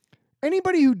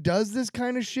 Anybody who does this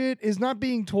kind of shit is not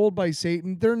being told by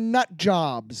Satan. They're nut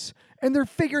jobs, and they're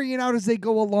figuring it out as they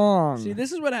go along. See,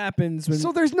 this is what happens when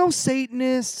So there's no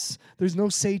Satanists. There's no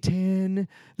Satan.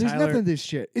 There's Tyler- nothing of this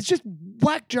shit. It's just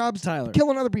whack jobs Tyler.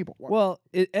 killing other people. Well,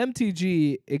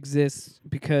 MTG exists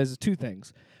because of two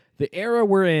things. The era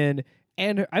we're in,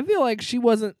 and I feel like she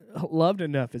wasn't loved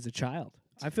enough as a child.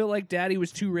 I feel like daddy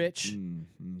was too rich and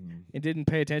didn't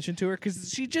pay attention to her because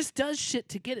she just does shit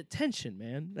to get attention,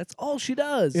 man. That's all she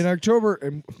does. In October,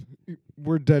 and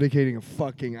we're dedicating a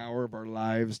fucking hour of our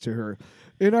lives to her.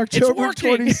 In October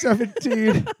working.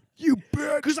 2017, you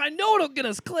bitch. Because I know it'll get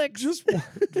us clicks.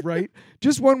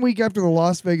 Just 1 week after the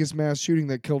Las Vegas mass shooting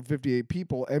that killed 58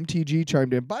 people, MTG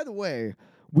chimed in. By the way,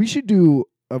 we should do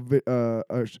a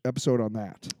episode on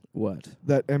that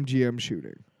MGM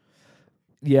shooting.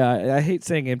 Yeah, I hate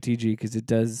saying MTG because it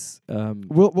does.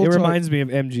 We'll it talk- reminds me of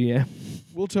MGM.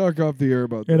 We'll talk off the air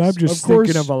about this. And I'm just of course,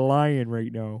 thinking of a lion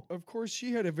right now. Of course,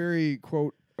 she had a very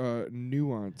quote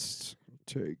nuanced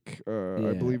take. I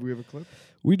Yeah. believe we have a clip.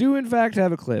 We do, in fact,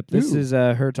 have a clip. This Ooh. is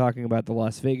her talking about the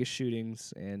Las Vegas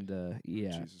shootings, and yeah,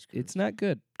 Jesus Christ. it's not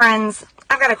good. Friends,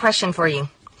 I've got a question for you.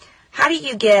 How do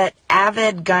you get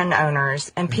avid gun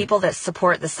owners and people that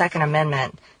support the Second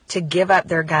Amendment to give up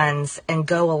their guns and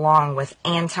go along with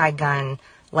anti-gun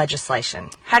legislation?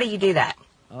 How do you do that?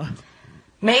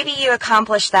 Maybe you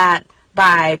accomplish that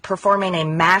by performing a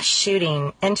mass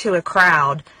shooting into a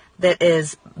crowd that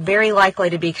is very likely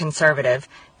to be conservative,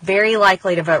 very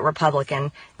likely to vote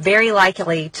Republican, very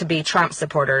likely to be Trump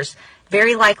supporters,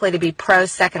 very likely to be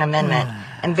pro-Second Amendment,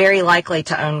 and very likely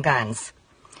to own guns.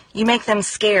 You make them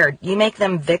scared. You make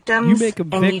them victims,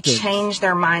 and you change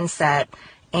their mindset,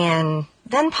 and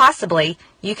then possibly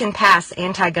you can pass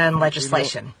anti-gun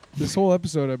legislation. This whole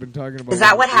episode I've been talking about. Is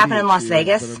that what happened in Las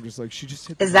Vegas? But I'm just like, she just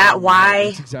hit Is that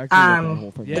why exactly the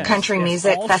whole thing the country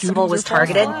music festival was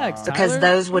targeted? Because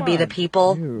those would be the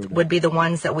people, would be the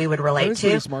ones that we would relate That's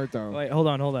pretty to. smart, though. Wait, hold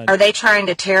on. Are they trying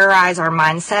to terrorize our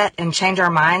mindset and change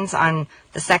our minds on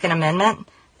the Second Amendment?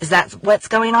 Is that what's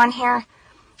going on here?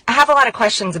 I have a lot of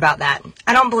questions about that.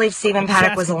 I don't believe Stephen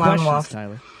Paddock was a lone wolf.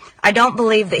 Tyler. I don't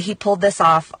believe that he pulled this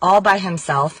off all by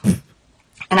himself,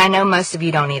 and I know most of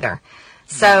you don't either.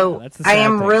 So that's the sad I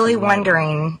am thing. really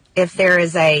wondering if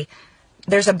there's a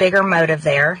bigger motive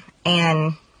there,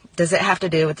 and does it have to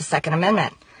do with the Second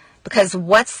Amendment? Because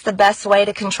what's the best way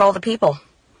to control the people?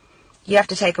 You have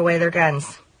to take away their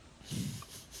guns.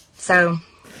 So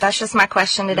that's just my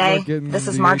question today. This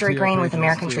is Marjorie Green with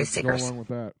American Truth Seekers.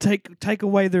 Take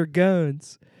away their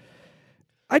guns.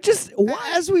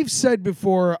 As we've said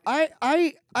before,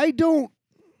 I don't.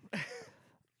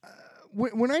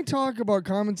 When I talk about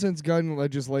common sense gun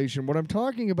legislation, what I'm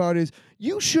talking about is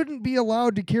you shouldn't be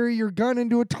allowed to carry your gun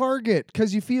into a Target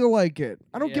because you feel like it.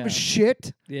 I don't give a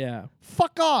shit. Yeah.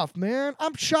 Fuck off, man.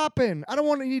 I'm shopping. I don't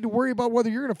want to need to worry about whether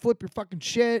you're going to flip your fucking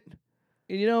shit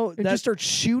And you know, and just start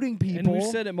shooting people. And we've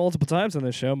said it multiple times on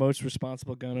this show. Most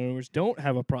responsible gun owners don't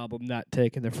have a problem not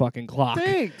taking their fucking clock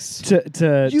Thanks. to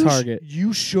Target.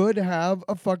 You should have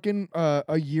a fucking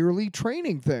a yearly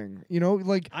training thing. You know,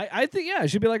 like I think it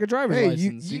should be like a driver's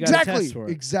license. You gotta exactly, test for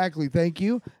it. exactly. Thank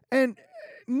you. And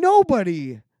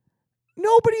nobody's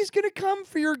gonna come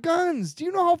for your guns. Do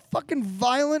you know how fucking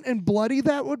violent and bloody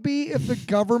that would be if the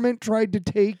government tried to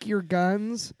take your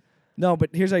guns? No, but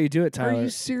here's how you do it, Tyler. Are you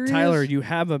serious? Tyler, you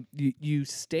have you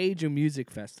stage a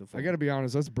music festival. I got to be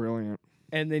honest, that's brilliant.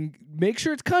 And then make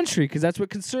sure it's country because that's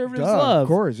what conservatives Duh, love. Of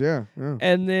course, yeah.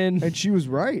 And then And she was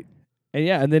right.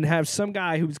 and then have some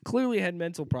guy who's clearly had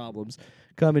mental problems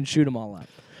come and shoot them all up.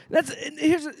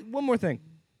 Here's one more thing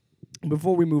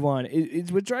before we move on.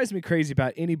 It's what drives me crazy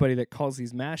about anybody that calls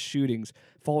these mass shootings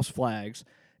false flags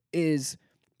is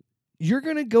you're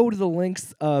going to go to the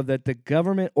lengths of that the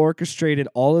government orchestrated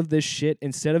all of this shit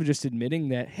instead of just admitting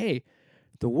that, hey,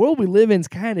 the world we live in is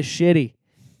kind of shitty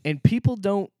and people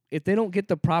if they don't get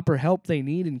the proper help they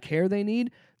need and care they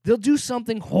need, they'll do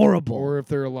something horrible. Or if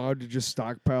they're allowed to just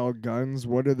stockpile guns,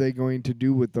 what are they going to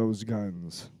do with those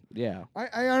guns? Yeah.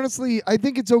 I honestly, I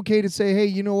think it's okay to say, hey,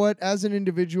 you know what? As an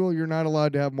individual, you're not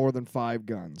allowed to have more than 5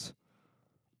 guns.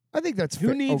 I think that's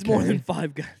Who needs okay. more than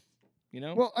 5 guns? You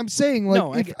know? Well, I'm saying, like,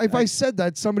 No, if I said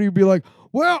that, somebody would be like,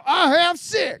 well, I have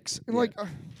 6. And like,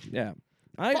 yeah.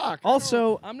 I'm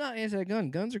not anti-gun.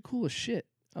 Guns are cool as shit.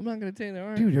 I'm not going to tell you they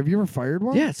aren't. dude, have you ever fired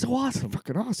one? Yeah, it's so awesome.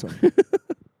 Fucking awesome.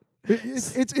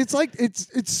 It's like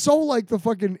it's so like the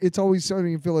fucking It's Always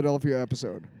Sunny in Philadelphia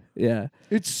episode. Yeah.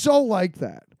 It's so like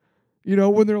that. You know,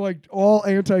 when they're like all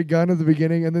anti-gun at the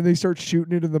beginning and then they start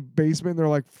shooting it in the basement and they're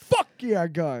like, fuck yeah,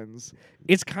 guns.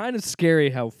 It's kind of scary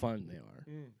how fun they are.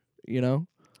 You know?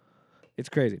 It's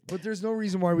crazy. But there's no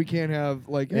reason why we can't have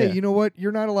like, hey, you know what?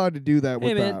 You're not allowed to do that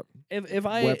with that if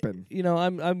I weapon. You know,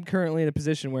 I'm currently in a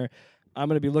position where I'm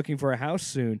going to be looking for a house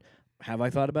soon. Have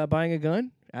I thought about buying a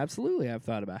gun? Absolutely, I've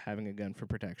thought about having a gun for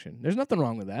protection. There's nothing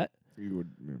wrong with that. You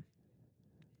would,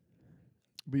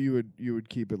 but you would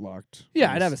keep it locked.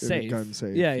 Yeah, I'd have a safe. Gun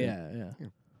safe. Yeah.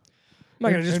 I'm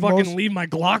not gonna just and fucking leave my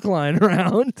Glock lying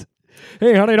around.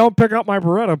 Hey, honey, don't pick up my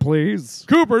Beretta, please.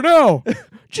 Cooper, no.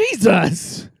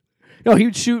 Jesus. No, he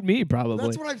would shoot me probably.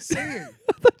 That's what I'm saying.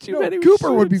 I thought you meant he Cooper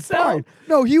shoot would be himself. fine.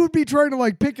 No, he would be trying to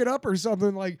like pick it up or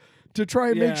something like to try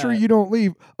and make sure Yeah. you don't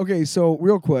leave. Okay, so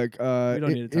real quick, We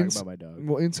don't need to talk about my dog.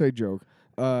 Well, inside joke.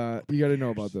 You got to know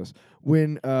about this.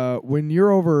 When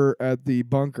you're over at the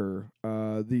bunker,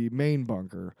 the main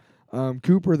bunker,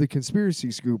 Cooper, the conspiracy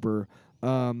scooper,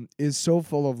 is so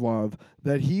full of love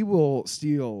that he will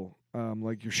steal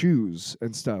like your shoes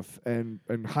and stuff and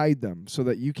hide them so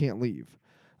that you can't leave.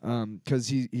 Because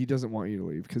he doesn't want you to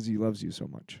leave because he loves you so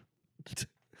much.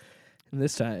 In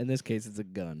this case, it's a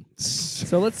gun.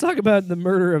 So let's talk about the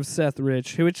murder of Seth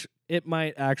Rich, which it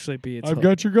might actually be. I've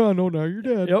got your gun. Oh, now you're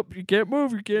dead. Yep, you can't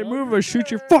move. You can't move. I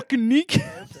shoot your fucking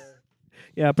kneecap.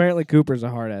 Yeah, apparently Cooper's a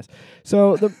hard ass.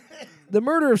 So the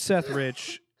murder of Seth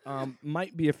Rich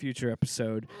might be a future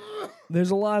episode.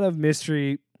 There's a lot of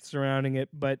mystery surrounding it,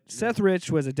 but Seth Rich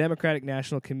was a Democratic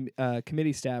National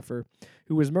Committee staffer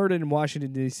who was murdered in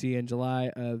Washington, D.C. in July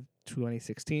of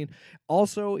 2016.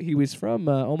 Also, he was from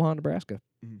Omaha, Nebraska.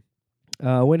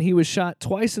 When he was shot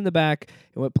twice in the back,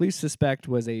 and what police suspect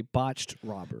was a botched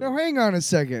robbery. Now, hang on a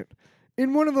second.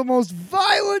 In one of the most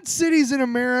violent cities in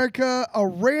America, a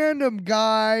random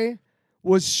guy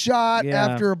was shot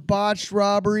after a botched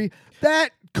robbery.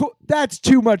 That's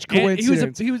too much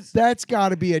coincidence. He was That's got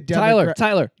to be a Democrat.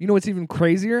 Tyler, you know what's even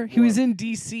crazier? He was in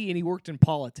D.C. and he worked in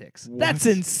politics. What? That's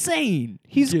insane.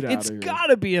 Get It's outta here. got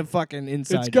to be a fucking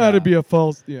inside It's got to job. be a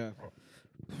false. Yeah.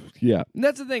 Yeah. And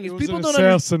that's the thing is It was people an don't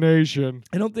assassination.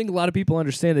 I don't think a lot of people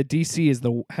understand that D.C. has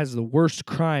the worst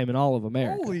crime in all of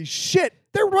America. Holy shit!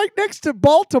 They're right next to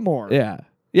Baltimore. Yeah.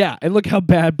 Yeah, and look how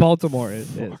bad Baltimore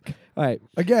is. All right,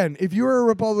 Again, if you're a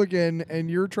Republican and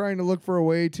you're trying to look for a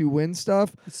way to win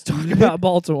stuff, let's talk about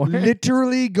Baltimore.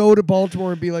 literally go to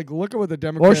Baltimore and be like, look at what the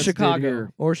Democrats did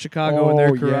here. Or Chicago and their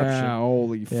corruption. Yeah,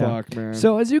 holy fuck, man.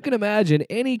 So as you can imagine,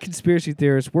 any conspiracy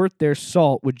theorist worth their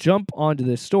salt would jump onto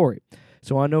this story.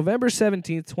 So on November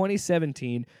 17th,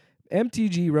 2017,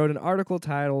 MTG wrote an article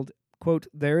titled, quote,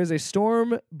 "There is a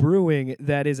storm brewing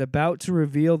that is about to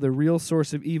reveal the real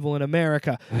source of evil in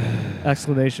America!"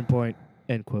 Exclamation point.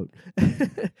 End quote.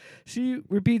 She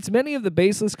repeats many of the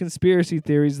baseless conspiracy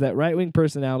theories that right-wing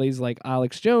personalities like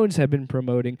Alex Jones have been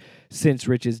promoting since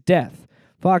Rich's death.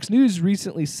 Fox News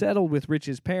recently settled with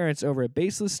Rich's parents over a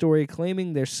baseless story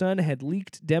claiming their son had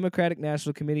leaked Democratic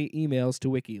National Committee emails to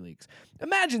WikiLeaks.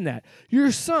 Imagine that.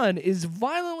 Your son is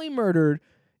violently murdered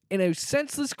in a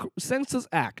senseless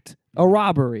act, a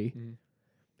robbery,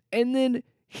 and then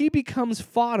he becomes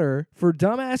fodder for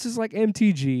dumbasses like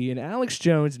MTG and Alex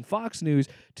Jones and Fox News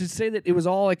to say that it was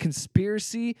all a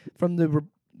conspiracy from the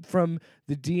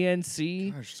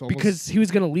DNC because he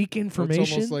was going to leak information.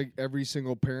 It's almost like every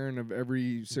single parent of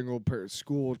every single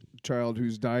school child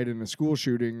who's died in a school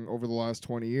shooting over the last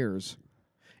 20 years.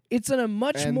 It's on a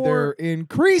much and more they're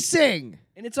increasing,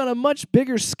 and it's on a much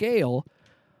bigger scale.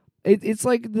 It's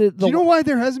like the. Do you know why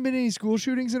there hasn't been any school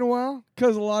shootings in a while?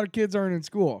 Because a lot of kids aren't in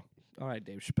school. All right,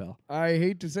 Dave Chappelle. I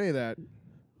hate to say that.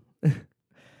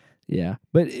 Yeah,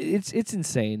 but it's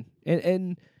insane,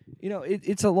 and you know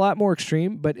it's a lot more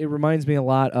extreme. But it reminds me a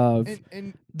lot of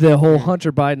And the whole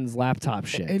Hunter Biden's laptop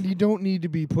shit. And you don't need to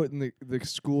be putting the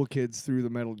school kids through the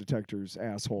metal detectors,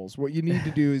 assholes. What you need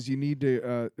to do is you need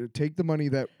to take the money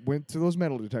that went to those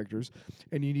metal detectors,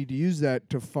 and you need to use that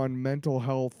to fund mental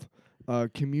health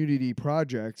community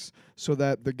projects so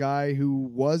that the guy who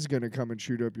was going to come and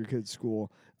shoot up your kid's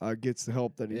school gets the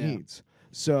help that he needs.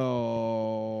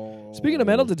 So, Speaking of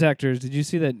metal detectors, did you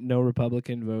see that no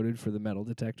Republican voted for the metal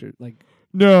detector? Like,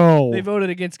 no, they voted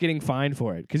against getting fined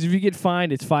for it. Because if you get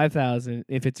fined, it's $5,000.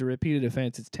 If it's a repeated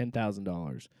offense, it's $10,000.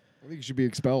 I think you should be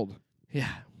expelled. Yeah,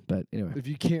 but anyway. If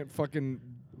you can't fucking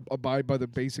abide by the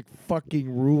basic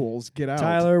fucking rules, get out.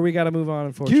 Tyler, we got to move on,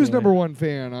 unfortunately. Q's number one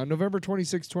fan. On November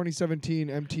 26, 2017,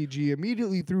 MTG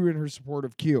immediately threw in her support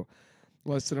of Q.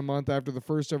 Less than a month after the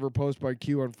first ever post by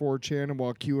Q on 4chan, and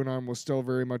while QAnon was still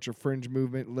very much a fringe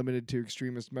movement limited to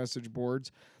extremist message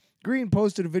boards, Green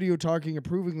posted a video talking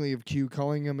approvingly of Q,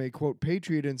 calling him a, quote,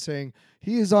 patriot, and saying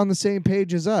he is on the same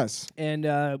page as us.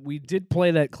 And we did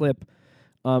play that clip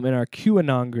in our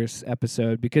QAnongress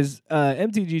episode because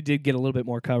MTG did get a little bit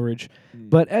more coverage.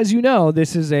 But as you know,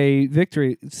 this is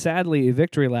sadly a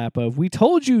victory lap of, we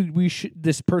told you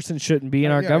this person shouldn't be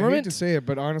in our government. I hate to say it,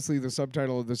 but honestly, the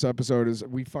subtitle of this episode is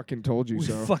 "We fucking told you we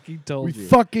so." Fucking told you. We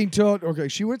fucking told. Okay,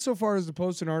 she went so far as to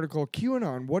post an article,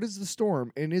 QAnon, what is the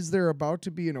storm? And is there about to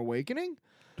be an awakening?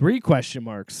 3 question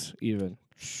marks, even.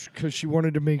 Because she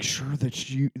wanted to make sure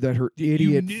that her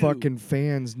idiot knew. fucking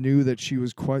fans knew that she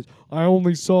was quite. I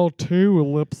only saw 2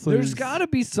 ellipses. There's got to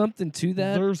be something to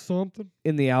that There's something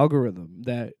in the algorithm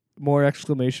that more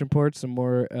exclamation points and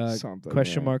more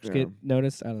question marks get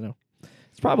noticed. I don't know.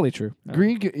 It's probably true.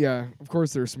 Green, of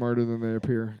course they're smarter than they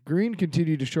appear. Green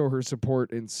continued to show her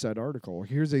support in said article.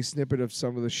 Here's a snippet of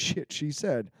some of the shit she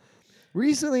said.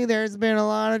 Recently, there's been a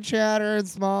lot of chatter in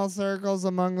small circles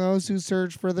among those who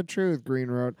search for the truth,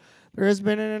 Green wrote. There has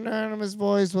been an anonymous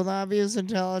voice with obvious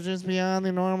intelligence beyond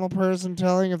the normal person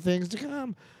telling of things to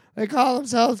come. They call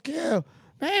themselves Q.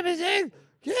 Maybe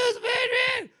Q's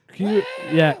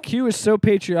patriot. Q is so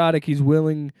patriotic he's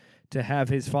willing to have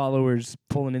his followers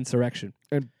pull an insurrection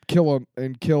and kill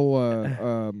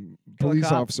police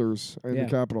cop. officers in the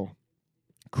Capitol.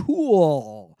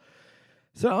 Cool.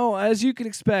 So, as you can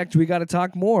expect, we got to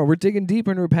talk more. We're digging deeper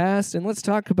into her past, and let's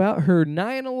talk about her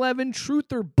 9/11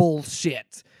 truther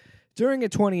bullshit. During a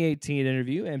 2018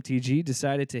 interview, MTG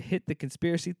decided to hit the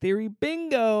conspiracy theory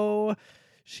bingo.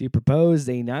 She proposed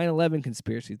a 9/11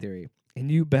 conspiracy theory,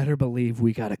 and you better believe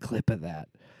we got a clip of that.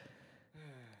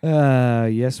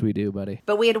 Yes, we do, buddy.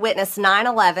 But we had witnessed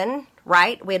 9/11,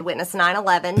 right? We had witnessed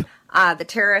 9/11, the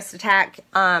terrorist attack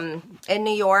in New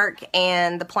York,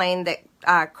 and the plane that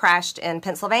crashed in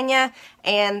Pennsylvania,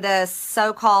 and the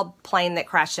so-called plane that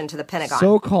crashed into the Pentagon.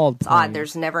 So-called It's odd.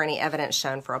 There's never any evidence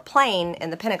shown for a plane in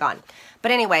the Pentagon.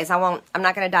 But anyways, I'm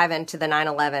not going to dive into the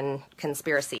 9/11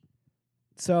 conspiracy.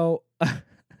 So,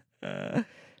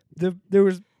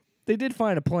 they did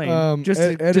find a plane. Just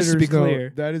to be editors know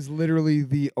clear, that is literally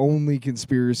the only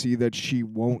conspiracy that she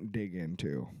won't dig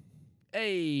into.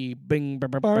 hey, bing,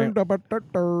 bing.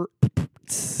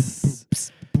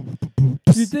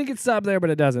 You'd think it stopped there, but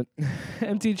it doesn't.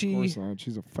 MTG. Of course not.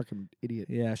 She's a fucking idiot.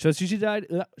 Yeah, so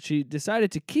she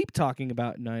decided to keep talking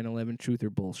about 9/11 truth or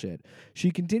bullshit. She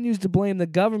continues to blame the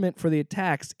government for the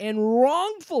attacks and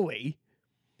wrongfully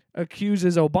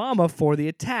accuses Obama for the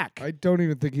attack. I don't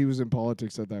even think he was in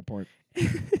politics at that point.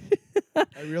 I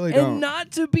really don't. And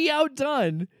not to be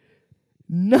outdone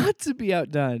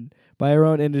by her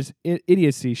own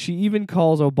idiocy, she even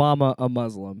calls Obama a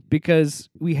Muslim because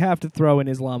we have to throw in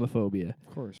Islamophobia.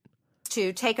 Of course.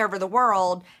 To take over the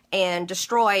world and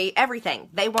destroy everything.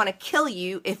 They want to kill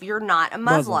you if you're not a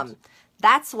Muslim. Muslims.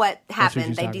 That's what she's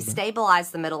happened. They talking about.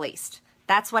 destabilized the Middle East.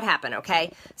 That's what happened,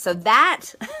 okay? So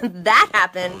that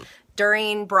happened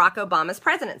during Barack Obama's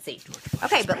presidency.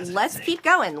 Okay, but let's keep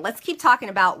going. Let's keep talking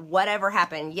about whatever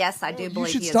happened. Yes, I do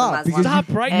believe should he stop, is a Muslim. because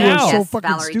Stop right and now. Yes, So fucking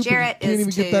Valerie stupid. Jarrett You can't is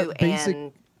even get too, that basic-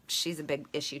 and she's a big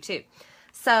issue too.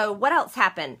 So what else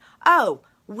happened? Oh,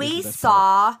 we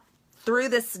saw through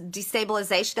this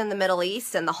destabilization in the Middle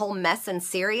East and the whole mess in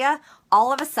Syria,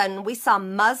 all of a sudden we saw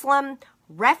Muslim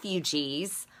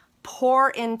refugees pour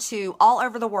into all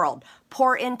over the world,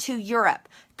 pour into Europe,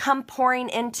 come pouring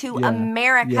into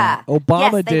America. yeah.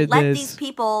 Obama yes, they did let this these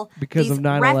people, because these of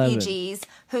 9/11. refugees,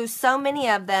 who so many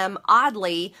of them,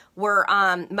 oddly, were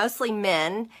mostly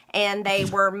men, and they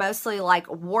were mostly like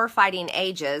war-fighting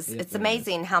ages. It's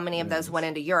amazing how many of those went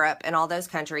into Europe and all those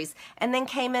countries, and then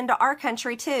came into our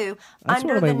country too That's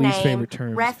under one of the my least name favorite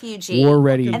terms. refugee. War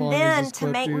ready. And long is then this to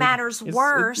clip, make dude? matters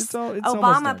worse, it's almost done.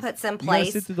 Obama puts in You gotta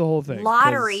place sit through the whole thing,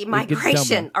 lottery 'cause it gets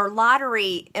migration dumber. or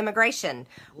lottery immigration,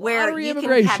 where Lottery you can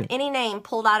immigration. have any name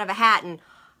pulled out of a hat and,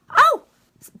 oh,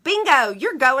 bingo,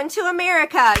 you're going to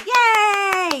America.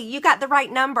 Yay! You got the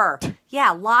right number.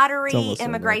 Yeah, lottery almost over, I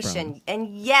immigration. promise.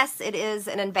 And yes, it is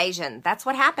an invasion. That's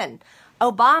what happened.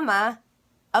 Obama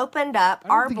opened up I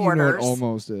our don't think you know what borders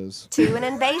almost is. to an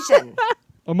invasion.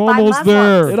 I'm By almost Muslims.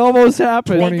 there. It almost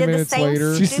happened. 20 They did minutes the same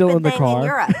later. She's still in the thing car. in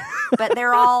Europe, but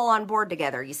they're all on board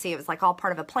together. You see, it was like all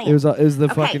part of a plan. It was the Okay,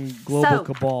 fucking global so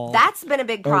cabal. That's been a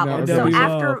big Oh, no, problem. okay. So NWO.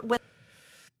 after with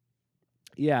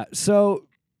Yeah, so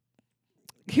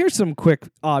here's some quick,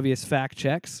 obvious fact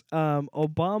checks.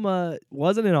 Obama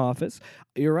wasn't in office.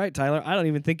 You're right, Tyler. I don't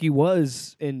even think he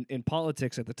was in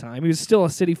politics at the time. He was still a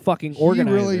city fucking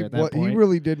organizer at that point. He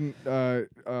really didn't.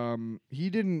 He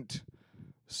didn't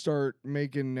start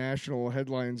making national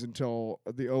headlines until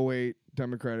the 08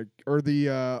 Democratic or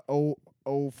the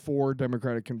 04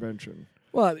 Democratic Convention.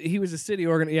 Well, he was a city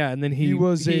organizer. Yeah, and then He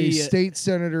was a state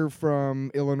senator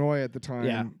from Illinois at the time.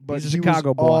 Yeah, but he's a he Chicago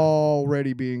was boy.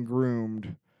 already being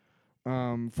groomed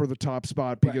for the top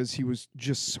spot because he was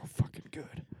just so fucking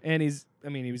good. and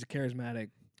he was a charismatic.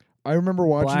 I remember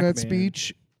watching Black that man.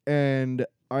 speech, and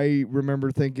I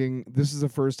remember thinking, this is the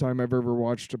first time I've ever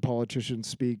watched a politician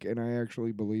speak, and I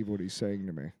actually believe what he's saying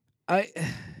to me.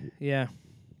 Yeah.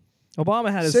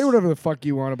 Obama had his Say whatever the fuck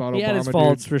you want about He Obama, had his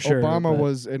faults dude. for sure, Obama but-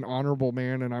 was an honorable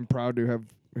man, and I'm proud to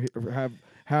have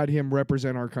had him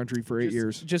represent our country for 8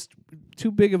 years. Just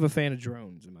too big of a fan of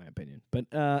drones, in my opinion. But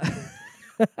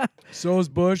So is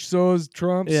Bush, so is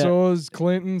Trump, Yeah. so is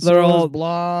Clinton, They're so all- is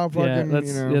blah, yeah, fucking, let's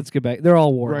you know. let's get back. They're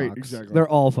all war Right, hawks. exactly. They're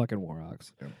all fucking war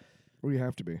hawks. Well, you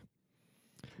have to be.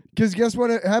 Because guess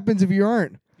what happens if you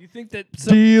aren't? You think that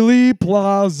Dealey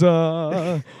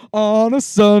Plaza on a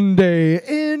Sunday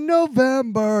in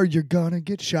November, you're gonna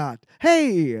get shot.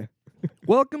 Hey,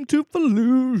 welcome to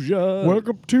Fallujah.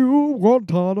 welcome to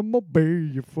Guantanamo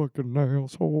Bay, you fucking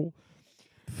asshole.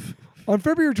 On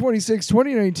February 26,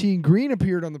 2019, Green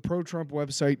appeared on the pro-Trump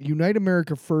website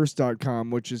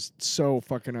UniteAmericaFirst.com, which is so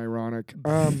fucking ironic.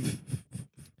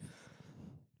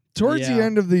 Towards the Yeah.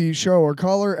 end of the show, our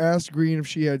caller asked Green if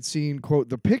she had seen, quote,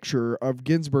 the picture of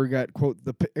Ginsburg at, quote,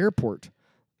 the airport.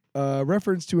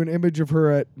 Reference to an image of her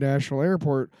at National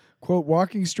Airport, quote,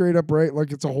 walking straight upright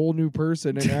like it's a whole new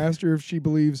person, and asked her if she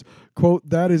believes, quote,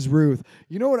 that is Ruth.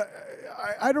 You know what?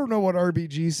 I don't know what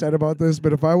RBG said about this,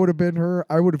 but if I would have been her,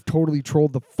 I would have totally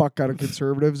trolled the fuck out of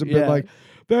conservatives and been like,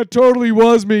 that totally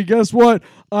was me. Guess what?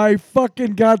 I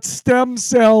fucking got stem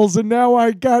cells, and now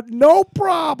I got no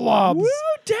problems. Woo,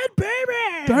 dead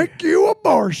baby. Thank you,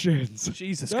 abortions.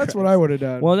 Jesus That's Christ. what I would have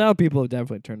done. Well, now people have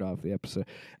definitely turned off the episode.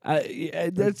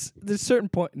 There's certain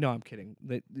point. No, I'm kidding.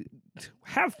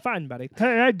 Have fun, buddy.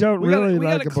 Hey, I don't We really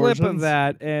got like a clip of abortions.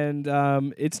 that,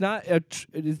 and it's not.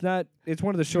 It's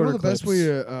one of the You shorter know, the best way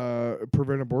clips. to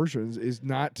prevent abortions is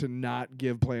not to not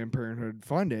give Planned Parenthood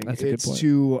funding. That's a good it's point.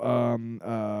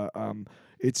 to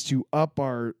it's to up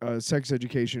our sex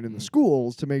education in the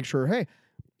schools to make sure. Hey,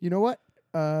 you know what?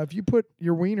 If you put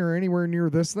your wiener anywhere near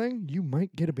this thing, you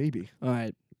might get a baby. All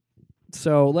right.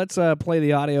 So let's play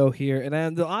the audio here,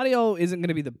 and the audio isn't going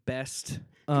to be the best.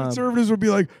 Conservatives would be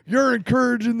like, "You're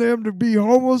encouraging them to be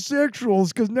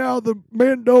homosexuals because now the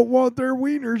men don't want their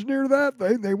wieners near that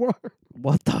thing. They want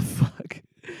What the fuck?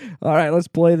 All right, let's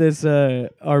play this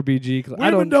RBG clip.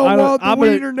 women don't want the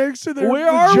wiener next to their Where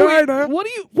are we? vagina."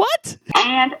 What?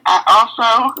 And I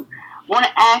also want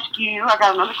to ask you, I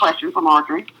got another question from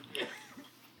Audrey.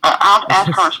 I'll ask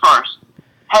hers first.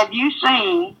 Have you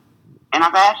seen, and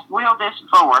I've asked Will this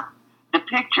before, the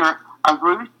picture of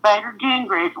Ruth Bader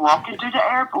Gingrich walking to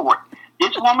the airport?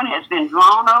 This woman has been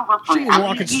drawn over for She's how many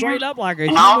walking years, straight up like a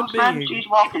and all human of a sudden being. she's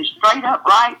walking straight up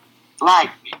right, like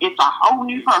it's a whole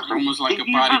new person. Almost like Do a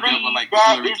you body believe double like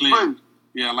that Hillary is Clinton. Ruth?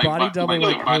 Yeah, like Body double like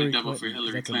like a body Hillary double for Clinton.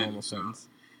 Hillary That's a Clinton. normal So sentence.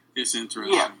 it's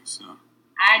interesting. Yeah. So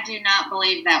I do not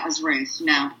believe that was Ruth.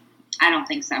 No, I don't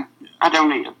think so. I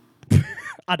don't either.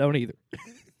 I don't either.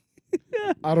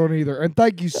 I don't either. And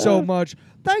thank you so much.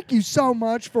 Thank you so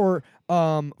much for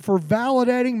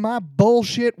validating my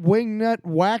bullshit wingnut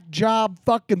whack job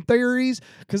fucking theories,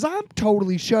 because I'm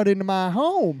totally shut into my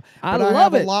home. I But I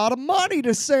love have it. a lot of money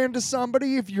to send to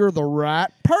somebody if you're the right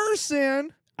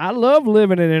person. I love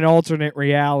living in an alternate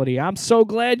reality. I'm so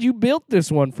glad you built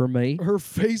this one for me. Her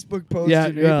Facebook post Yeah,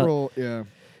 in yeah. April. Yeah.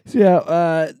 So,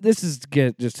 yeah, this is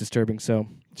just disturbing. So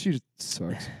She just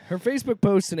sucks. her Facebook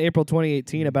post in April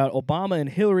 2018 about Obama and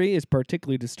Hillary is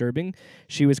particularly disturbing.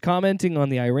 She was commenting on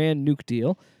the Iran nuke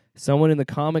deal. Someone in the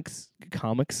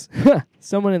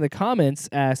someone in the comments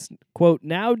asked, quote,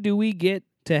 "Now do we get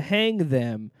to hang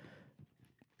them?"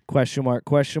 Question mark,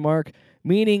 question mark.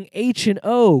 Meaning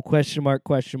H&O, question mark,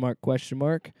 question mark, question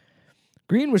mark.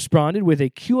 Green responded with a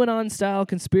QAnon-style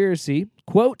conspiracy,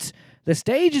 quote, "The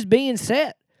stage is being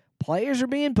set. Players are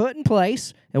being put in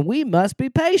place, and we must be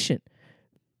patient.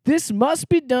 This must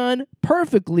be done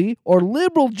perfectly, or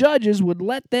liberal judges would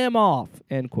let them off,"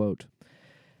 end quote.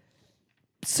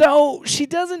 So she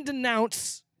doesn't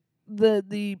denounce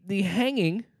the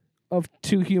hanging of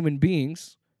two human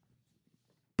beings,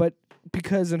 but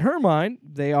because in her mind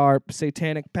they are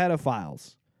satanic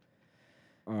pedophiles.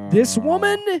 This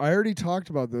woman, I already talked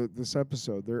about this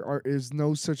episode. There is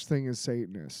no such thing as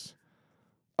Satanists.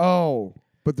 Oh,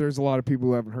 but there's a lot of people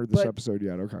who haven't heard this But- episode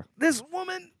yet. Okay. this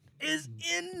woman is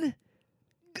in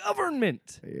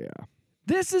government. Yeah.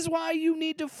 This is why you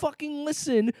need to fucking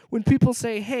listen when people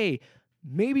say, "Hey,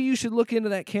 maybe you should look into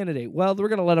that candidate." Well, we're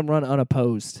going to let him run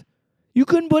unopposed. You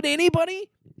couldn't put anybody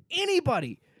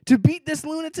to beat this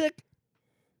lunatic?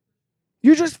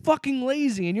 You're just fucking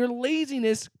lazy, and your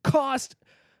laziness cost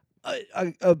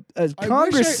a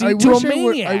Congress seat to a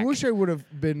maniac. I wish I would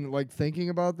have been like thinking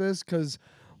about this, because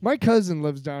my cousin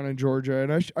lives down in Georgia,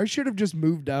 and I should have just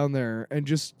moved down there and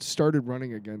just started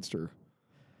running against her.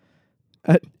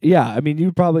 Yeah, I mean,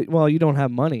 you probably, well, you don't have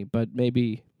money, but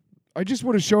maybe. I just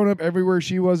would have shown up everywhere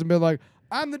she was and been like,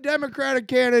 "I'm the Democratic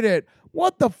candidate.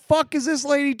 What the fuck is this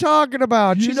lady talking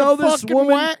about? You She's know a this fucking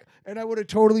woman- whack." And I would have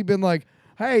totally been like,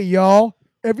 "Hey, y'all,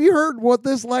 have you heard what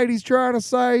this lady's trying to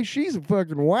say? She's a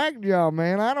fucking whack job,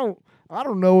 man. I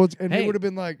don't know what's." And Hey. it would have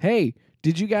been like, Hey,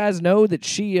 did you guys know that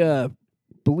she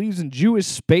believes in Jewish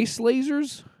space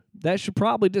lasers? That should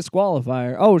probably disqualify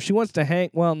her. Oh, she wants to hang.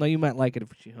 Well, no, you might like it if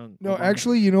she hung. No, Obama.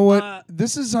 actually, you know what? Uh,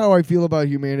 This is how I feel about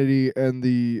humanity and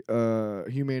the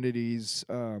humanity's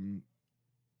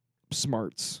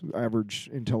smarts, average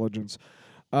intelligence.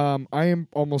 I am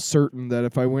almost certain that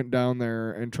if I went down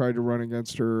there and tried to run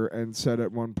against her and said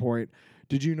at one point,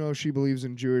 "Did you know she believes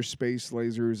in Jewish space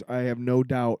lasers?" I have no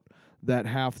doubt that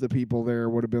half the people there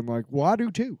would have been like, "Well, I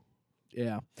do too."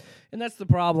 Yeah, and that's the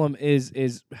problem.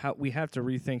 Is how we have to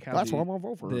rethink how That's the, why I'm gonna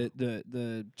vote for her.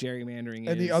 the gerrymandering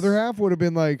And is. the other half would have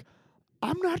been like,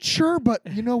 "I'm not sure, but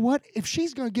you know what? If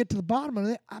she's gonna get to the bottom of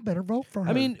it, I better vote for her."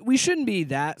 I mean, we shouldn't be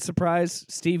that surprised.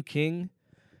 Steve King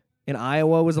in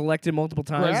Iowa was elected multiple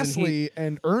times. Grassley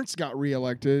and Ernst got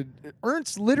reelected.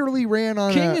 Ernst literally ran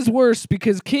on King is worse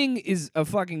because King is a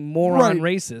fucking moron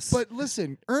racist. But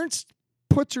listen, Ernst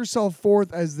puts herself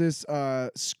forth as this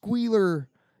squealer.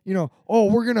 You know,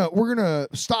 we're gonna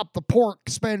stop the pork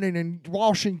spending in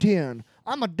Washington.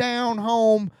 I'm a down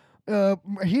home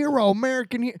hero,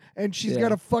 American, and she's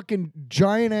got a fucking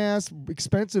giant ass,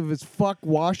 expensive as fuck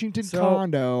Washington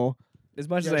condo. As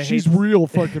much as she's real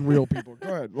fucking real, people. Go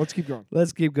ahead, let's keep going.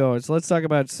 Let's keep going. So let's talk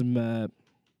about some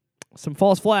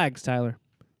false flags, Tyler.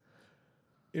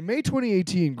 In May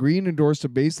 2018, Green endorsed a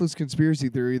baseless conspiracy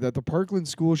theory that the Parkland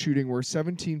school shooting where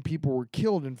 17 people were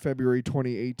killed in February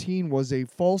 2018 was a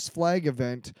false flag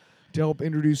event to help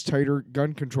introduce tighter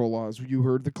gun control laws. You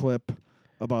heard the clip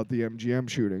about the MGM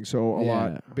shooting. So a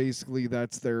lot, basically,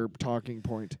 that's their talking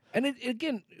point. And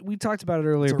again, we talked about it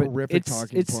earlier, it's a but horrific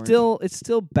talking point. It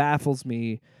still baffles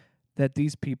me that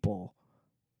these people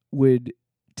would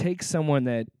take someone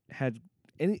that had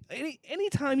any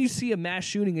time you see a mass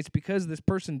shooting, it's because this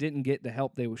person didn't get the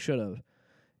help they should have,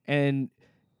 and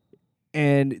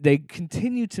they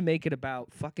continue to make it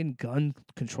about fucking gun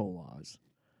control laws.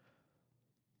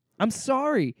 I'm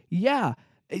sorry, yeah.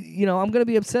 You know, I'm going to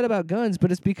be upset about guns,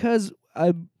 but it's because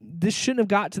this shouldn't have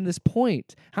got to this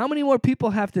point. How many more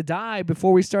people have to die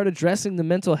before we start addressing the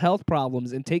mental health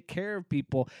problems and take care of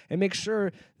people and make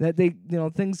sure that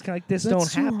things like this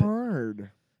don't happen? That's too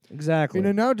hard. Exactly. In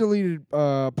a now deleted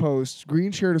post,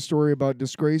 Green shared a story about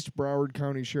disgraced Broward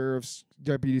County Sheriff's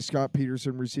Deputy Scott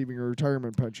Peterson receiving a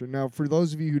retirement pension. Now, for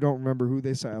those of you who don't remember who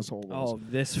this asshole was.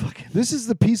 This is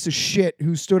the piece of shit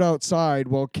who stood outside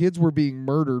while kids were being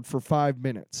murdered for 5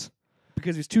 minutes.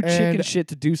 Because he's too chicken shit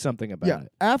to do something about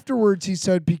it. Afterwards, he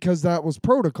said because that was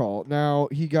protocol. Now,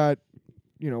 he got,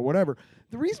 whatever.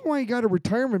 The reason why he got a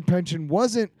retirement pension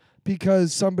wasn't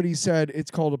because somebody said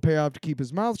it's called a payoff to keep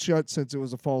his mouth shut since it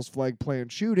was a false flag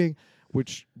planned shooting,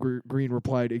 which Green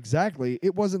replied, exactly.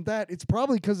 It wasn't that. It's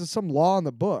probably because of some law in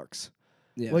the books.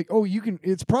 Yeah. Like,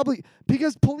 it's probably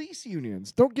because police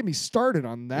unions. Don't get me started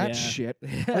on that shit.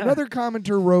 Another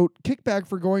commenter wrote, kickback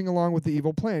for going along with the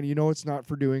evil plan. It's not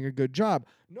for doing a good job.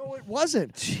 No, it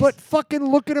wasn't. Jeez. But fucking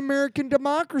look at American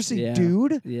democracy,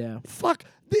 dude. Yeah. Fuck.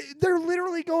 They're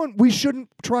literally going, we shouldn't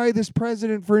try this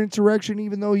president for insurrection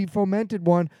even though he fomented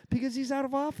one because he's out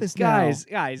of office now.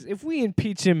 Guys, if we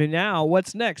impeach him now,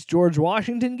 what's next? George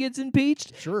Washington gets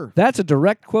impeached? Sure. That's a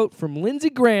direct quote from Lindsey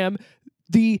Graham,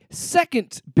 the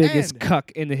second biggest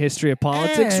cuck in the history of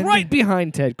politics, right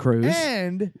behind Ted Cruz.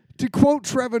 And to quote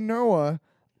Trevor Noah,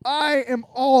 I am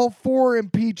all for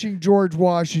impeaching George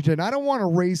Washington. I don't want a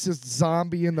racist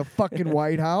zombie in the fucking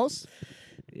White House.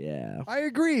 Yeah. I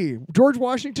agree. George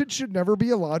Washington should never be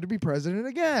allowed to be president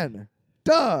again.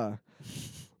 Duh.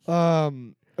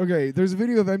 Okay, there's a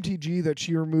video of MTG that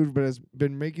she removed but has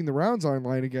been making the rounds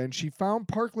online again. She found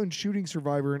Parkland shooting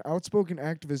survivor and outspoken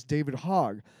activist David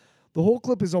Hogg. The whole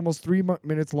clip is almost 3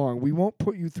 minutes long. We won't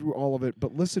put you through all of it,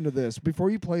 but listen to this. Before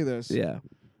you play this,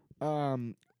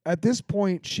 at this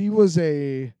point, she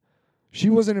wasn't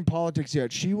in politics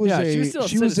yet. She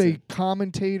was a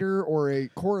commentator or a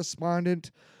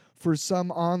correspondent for some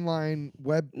online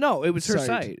web. No, it was her site.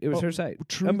 site. It was her site.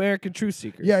 American Truth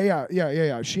Seekers.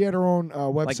 Yeah. She had her own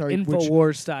website, like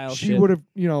InfoWars style. She would have,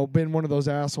 been one of those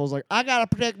assholes like, I gotta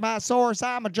protect my source.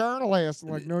 I'm a journalist. I'm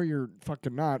like, no, you're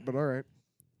fucking not. But all right.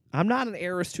 I'm not an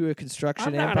heiress to a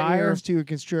construction empire. I'm not an heiress to a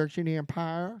construction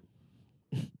empire.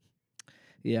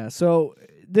 Yeah. So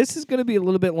this is going to be a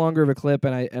little bit longer of a clip,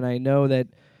 and I know that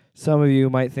some of you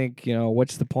might think,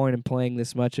 what's the point in playing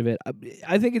this much of it?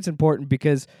 I think it's important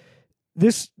because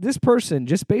this person,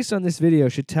 just based on this video,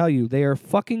 should tell you they are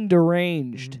fucking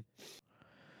deranged. Mm-hmm.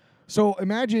 So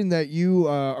imagine that you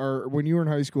when you were in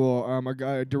high school,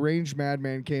 a deranged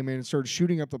madman came in and started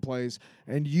shooting up the place,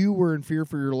 and you were in fear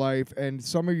for your life, and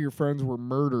some of your friends were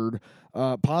murdered,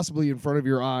 possibly in front of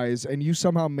your eyes, and you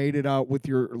somehow made it out with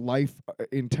your life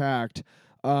intact.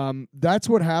 That's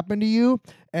what happened to you,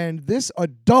 and this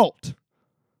adult,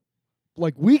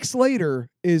 like weeks later,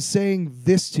 is saying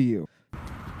this to you.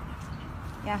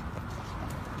 Yeah.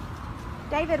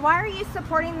 David, why are you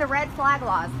supporting the red flag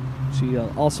laws? She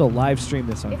also live streamed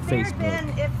this on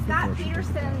Facebook. If Scott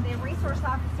Peterson, the resource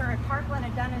officer at Parkland,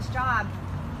 had done his job,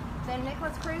 then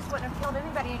Nicholas Cruz wouldn't have killed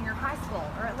anybody in your high school,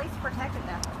 or at least protected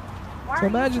them. So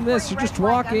imagine this: you're just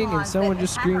walking and someone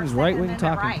just screams right-wing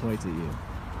talking points at you.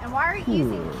 And why are you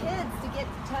using kids to get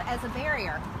as a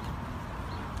barrier?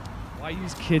 Why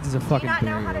use kids as a fucking barrier? Do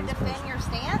you not know how to defend your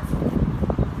stance?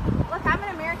 Look, I'm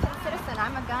an American citizen.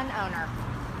 I'm a gun owner.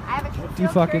 have a What do you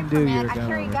concealed fucking carry do? permit. You're a I gun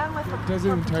carry a owner. gun with It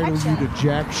doesn't for entitle you to protection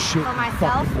jack shit, for you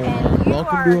myself, fucking and moron. you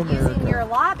Welcome are to using America. your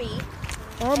lobby.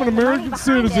 I'm and an the money American behind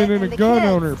citizen it and a the gun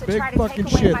kids owner. to Big try to fucking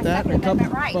take away shit. my That and a Second cup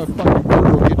Amendment rights. of fucking brew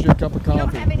will get you a cup of You don't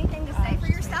have coffee. anything to say for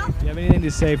yourself? Do you have anything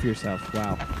to say for yourself?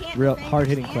 Wow. Can't Real defend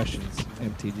hard-hitting your questions,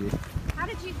 MTG. How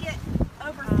did you get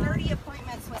over 30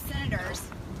 appointments with senators?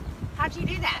 How'd you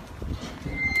do that?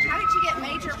 How did you get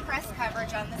major press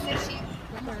coverage on this issue?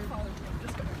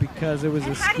 Because it was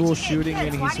And a how did school you get shooting kids?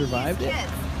 and he Why do you use survived it.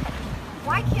 kids?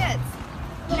 Why kids?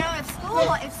 You know,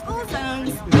 if school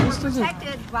zones This were doesn't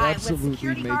protected by with absolutely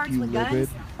security make guards you with livid. guns,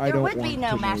 I there don't would be want no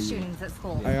to mass know you. shootings at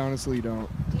schools. I honestly don't.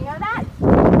 Do you know that?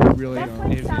 I really Best don't.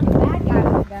 way to stop a bad guy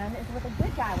with a gun is with a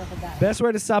good guy with a gun. Best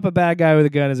way to stop a bad guy with a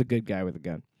gun is a good guy with a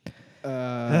gun.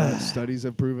 Studies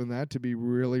have proven that to be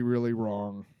really, really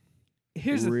wrong.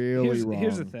 Here's Really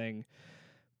here's the wrong. thing.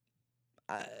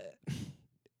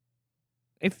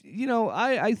 If you know,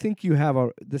 I think you have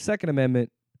the Second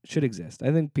Amendment should exist.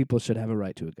 I think people should have a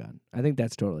right to a gun. I think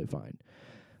that's totally fine.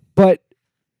 But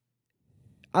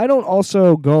I don't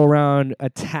also go around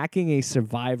attacking a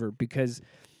survivor because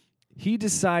he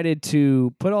decided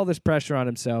to put all this pressure on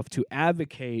himself to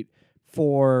advocate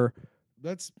for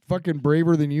That's fucking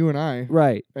braver than you and I.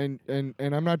 right. And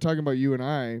I'm not talking about you and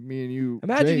I, me and you.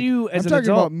 Imagine Jake. you as I'm an talking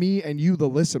adult. about me and you, the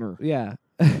listener. Yeah.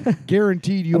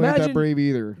 Guaranteed you ain't that Imagine brave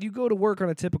either. You go to work on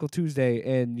a typical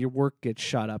Tuesday and your work gets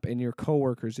shot up and your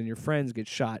coworkers and your friends get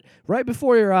shot right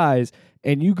before your eyes,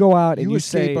 and you go out and You you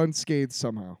escape say unscathed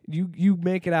somehow. you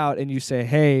make it out and you say,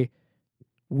 "Hey,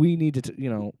 we need to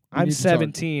I'm need to talk."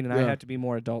 17 and I Yeah. have to be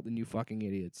more adult than you fucking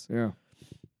idiots." Yeah.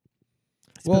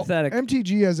 It's Well, pathetic.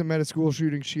 MTG hasn't met a school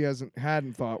shooting she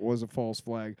hadn't thought was a false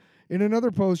flag. In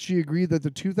another post, she agreed that the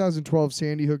 2012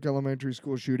 Sandy Hook Elementary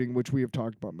School shooting, which we have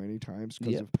talked about many times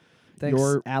because Yep. of Thanks,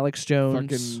 your Alex Jones.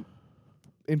 fucking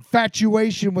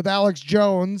infatuation with Alex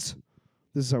Jones.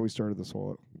 This is how we started this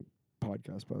whole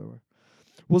podcast, by the way.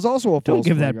 Was also a Don't false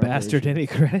give flag that bastard operation. any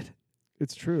credit.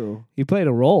 It's true. He played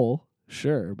a role,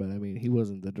 sure, but I mean, he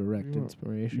wasn't the direct You know,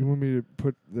 inspiration. You want me to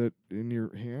put that in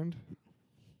your hand?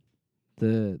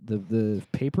 The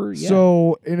paper, yeah.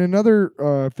 So, in another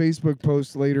Facebook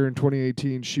post later in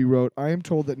 2018, she wrote, I am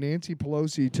told that Nancy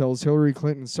Pelosi tells Hillary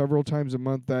Clinton several times a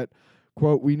month that,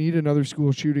 quote, we need another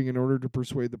school shooting in order to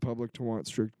persuade the public to want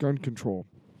strict gun control.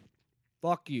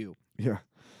 Fuck you. Yeah.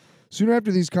 Soon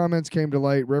after these comments came to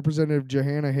light, Representative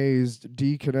Johanna Hayes,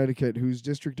 D. Connecticut, whose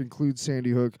district includes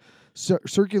Sandy Hook,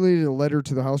 circulated a letter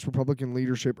to the House Republican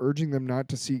leadership urging them not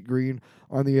to seat Green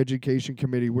on the Education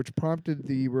Committee, which prompted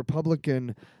the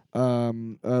Republican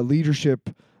leadership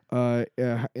in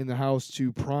the House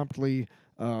to promptly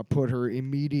put her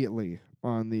immediately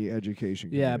on the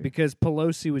Education Committee. Yeah, because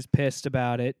Pelosi was pissed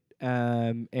about it,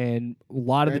 and a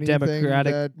lot of the Anything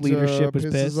Democratic that, leadership was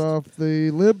pisses pissed. off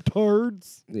the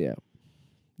libtards. Yeah.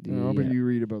 How about you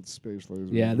read about the space lasers?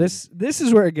 Yeah, this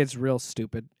is where it gets real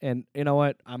stupid. And you know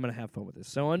what? I'm going to have fun with this.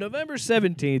 So on November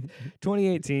 17th,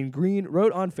 2018, Green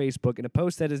wrote on Facebook in a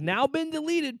post that has now been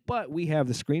deleted, but we have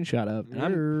the screenshot of, and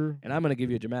I'm going to give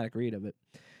you a dramatic read of it.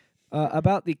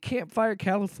 About the Campfire,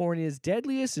 California's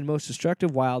deadliest and most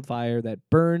destructive wildfire that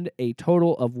burned a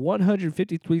total of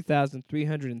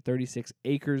 153,336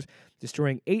 acres,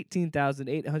 destroying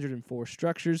 18,804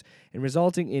 structures, and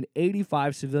resulting in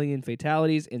 85 civilian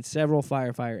fatalities and several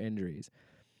firefighter injuries.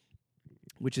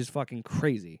 Which is fucking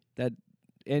crazy.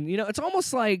 And it's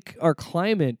almost like our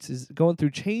climate is going through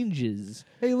changes.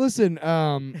 Hey, listen,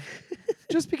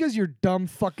 just because your dumb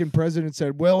fucking president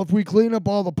said, well, if we clean up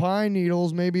all the pine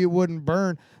needles, maybe it wouldn't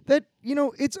burn. That,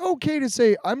 it's okay to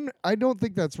say, I don't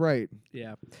think that's right.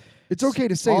 Yeah. It's okay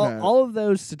to say that. All of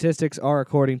those statistics are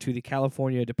according to the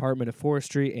California Department of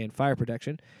Forestry and Fire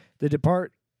Protection. The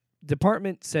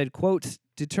department said, quote,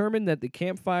 determined that the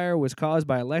campfire was caused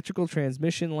by electrical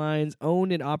transmission lines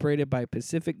owned and operated by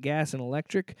Pacific Gas and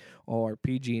Electric, or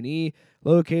PG&E,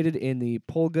 located in the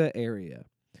Pulga area.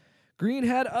 Green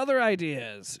had other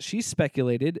ideas. She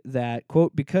speculated that,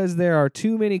 quote, because there are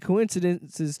too many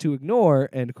coincidences to ignore,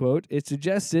 end quote, it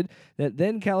suggested that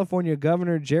then California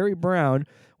Governor Jerry Brown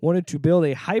wanted to build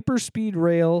a high-speed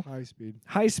rail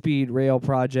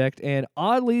project, and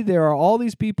oddly, there are all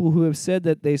these people who have said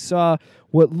that they saw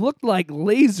what looked like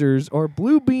lasers or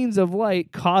blue beams of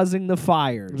light causing the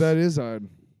fires. That is odd,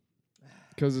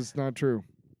 because it's not true.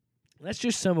 That's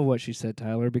just some of what she said,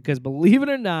 Tyler, because believe it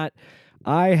or not,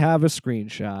 I have a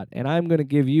screenshot, and I'm going to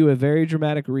give you a very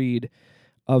dramatic read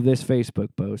of this Facebook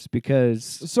post, because...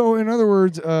 So, in other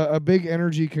words, a big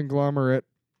energy conglomerate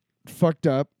fucked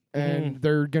up and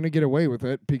they're gonna get away with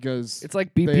it because It's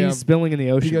like they BP have- spilling in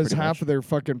the ocean. because pretty half much. of their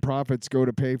fucking profits go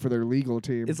to pay for their legal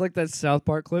team. It's like that South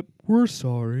Park clip. We're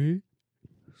sorry.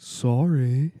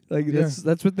 Sorry. Like Yeah.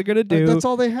 that's what they're gonna do. That's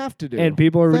all they have to do. And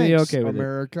people are really Thanks, okay with it.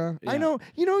 America. I Yeah. know.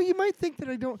 You might think that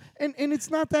I don't, and it's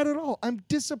not that at all. I'm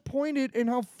disappointed in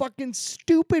how fucking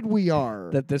stupid we are.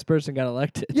 that this person got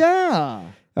elected. Yeah.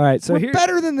 All right, so We're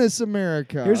better than this,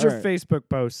 America. here's All your right. Facebook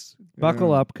posts. Buckle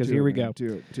Yeah, up, because do here it, we man.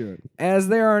 go. Do it. As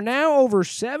there are now over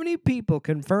 70 people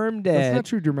confirmed That's dead. not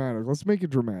too dramatic. Let's make it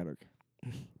dramatic.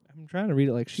 I'm trying to read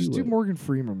it like she Just do would. Morgan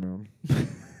Freeman, man.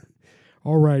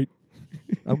 All right.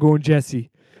 I'm going Jesse.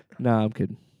 Nah, I'm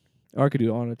kidding. Or I could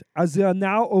do on it. As there are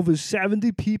now over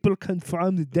 70 people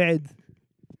confirmed dead.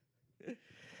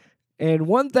 And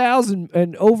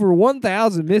over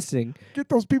 1,000 missing. Get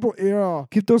those people here.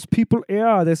 Get those people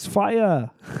air. There's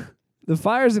fire. The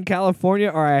fires in California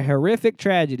are a horrific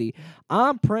tragedy.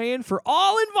 I'm praying for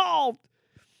all involved.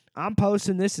 I'm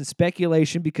posting this in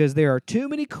speculation because there are too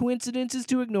many coincidences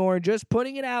to ignore, and just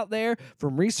putting it out there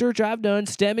from research I've done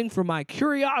stemming from my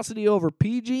curiosity over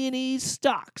PG&E's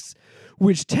stocks,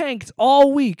 which tanked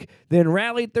all week, then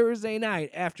rallied Thursday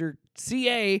night after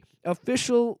CA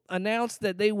official announced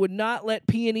that they would not let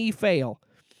P&E fail.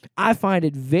 I find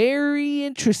it very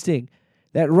interesting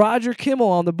that Roger Kimmel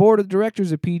on the board of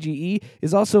directors of PGE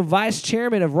is also vice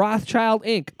chairman of Rothschild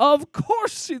Inc. Of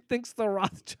course she thinks the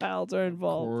Rothschilds are Of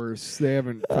involved. course, they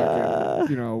haven't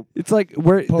fucking, It's like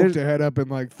we're poked a head up in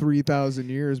like 3,000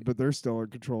 years, but they're still in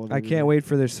control of I everything. can't wait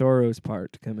for their Soros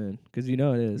part to come in, because you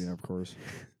know it is. Yeah, of course.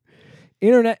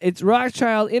 It's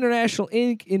Rothschild International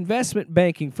Inc. investment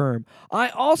banking firm. I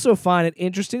also find it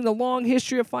interesting the long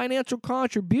history of financial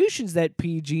contributions that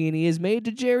PG&E has made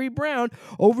to Jerry Brown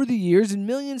over the years and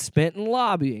millions spent in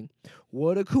lobbying.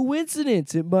 What a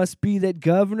coincidence it must be that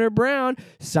Governor Brown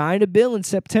signed a bill in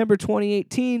September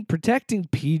 2018 protecting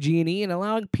PG&E and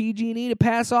allowing PG&E to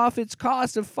pass off its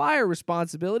cost of fire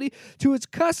responsibility to its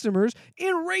customers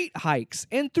in rate hikes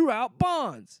and throughout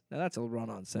bonds. Now that's a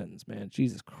run-on sentence, man.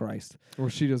 Jesus Christ. Well,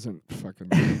 she doesn't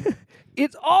fucking.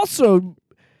 It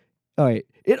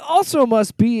also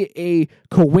must be a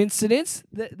coincidence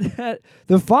that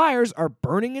the fires are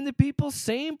burning in the people's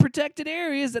same protected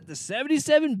areas that the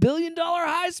 $77 billion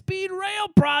high-speed rail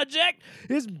project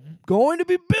is going to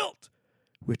be built,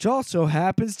 which also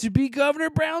happens to be Governor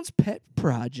Brown's pet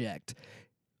project.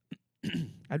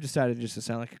 I've decided just to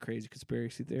sound like a crazy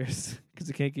conspiracy theorist because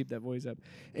I can't keep that voice up.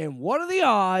 And what are the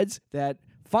odds that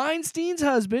Feinstein's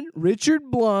husband,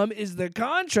 Richard Blum, is the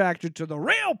contractor to the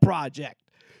rail project?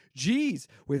 Geez,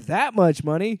 with that much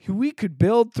money, we could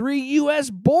build 3 U.S.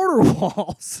 border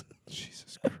walls.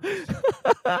 Jesus Christ.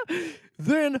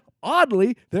 Then,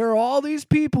 oddly, there are all these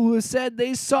people who have said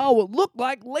they saw what looked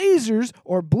like lasers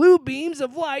or blue beams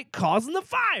of light causing the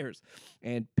fires,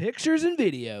 and pictures and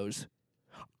videos.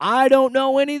 I don't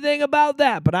know anything about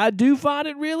that, but I do find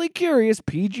it really curious.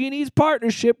 PG&E's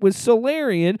partnership with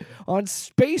Solarian on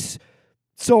space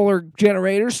solar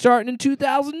generators starting in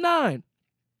 2009.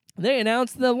 They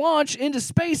announced the launch into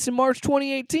space in March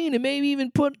 2018 and maybe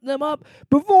even put them up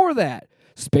before that.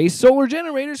 Space solar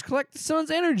generators collect the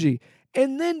sun's energy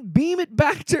and then beam it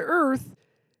back to Earth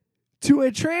to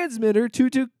a transmitter to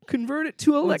convert it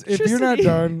to electricity. If you're not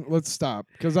done, let's stop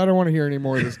because I don't want to hear any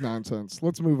more of this nonsense.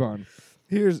 Let's move on.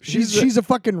 She's a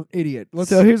fucking idiot.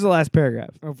 So here's the last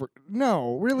paragraph.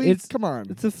 No, really? Come on.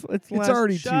 It's It's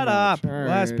already shut too much. up. All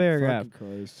Last right, paragraph. fucking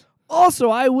Christ. Also,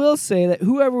 I will say that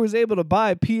whoever was able to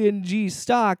buy P&G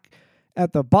stock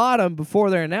at the bottom before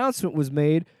their announcement was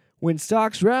made, when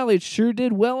stocks rallied, sure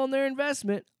did well on their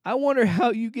investment. I wonder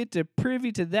how you get to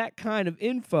privy to that kind of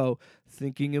info.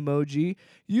 Thinking emoji.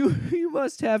 You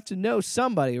must have to know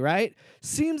somebody, right?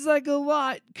 Seems like a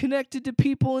lot connected to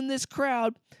people in this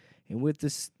crowd. And with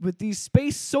these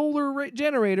space solar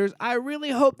generators, I really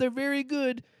hope they're very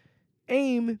good.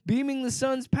 Aim beaming the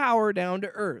sun's power down to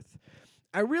Earth.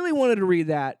 I really wanted to read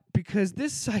that because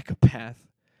this psychopath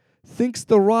thinks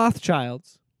the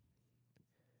Rothschilds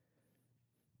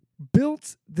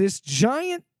built this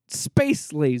giant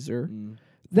space laser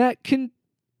that can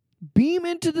beam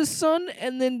into the sun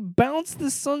and then bounce the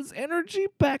sun's energy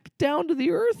back down to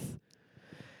the Earth.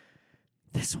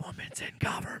 This woman's in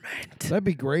government. That'd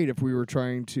be great if we were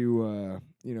trying to,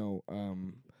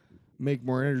 make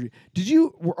more energy.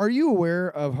 Are you aware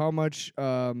of how much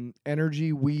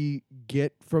energy we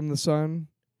get from the sun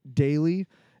daily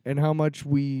and how much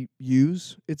we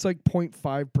use? It's like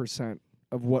 0.5%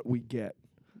 of what we get.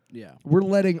 Yeah. We're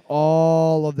letting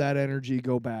all of that energy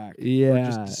go back. Or Yeah.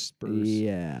 just disperse.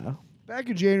 Yeah. Back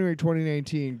in January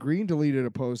 2019, Green deleted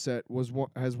a post that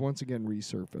has once again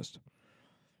resurfaced.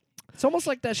 It's almost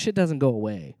like that shit doesn't go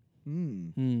away.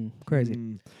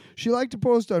 Crazy. She liked to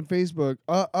post on Facebook,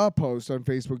 a post on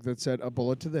Facebook that said a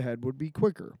bullet to the head would be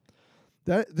quicker.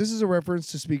 This is a reference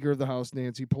to Speaker of the House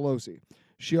Nancy Pelosi.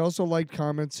 She also liked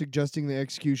comments suggesting the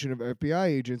execution of FBI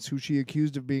agents who she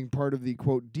accused of being part of the,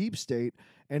 quote, deep state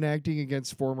and acting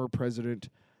against former President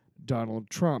Donald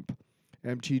Trump.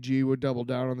 MTG would double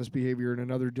down on this behavior in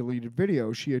another deleted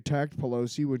video. She attacked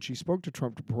Pelosi when she spoke to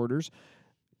Trump reporters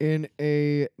in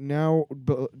a now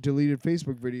deleted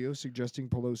Facebook video suggesting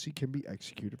Pelosi can be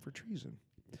executed for treason.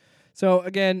 So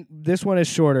again, this one is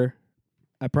shorter.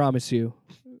 I promise you.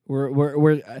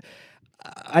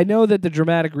 I know that the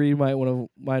dramatic read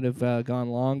might have gone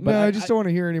long, but no, I just don't want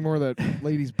to hear any more of that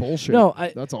lady's bullshit. No,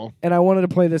 that's all. And I wanted to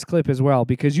play this clip as well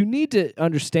because you need to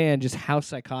understand just how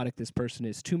psychotic this person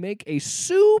is. To make a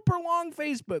super long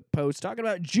Facebook post talking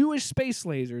about Jewish space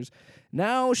lasers,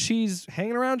 now she's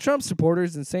hanging around Trump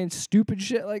supporters and saying stupid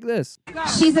shit like this.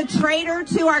 She's a traitor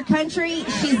to our country.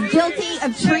 She's guilty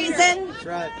of treason.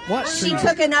 What? She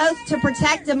took an oath to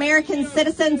protect American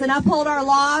citizens and uphold our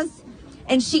laws.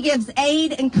 And she gives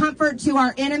aid and comfort to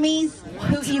our enemies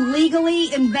who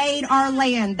illegally invade our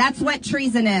land. That's what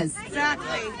treason is.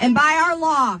 Exactly. And by our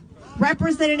law,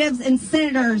 representatives and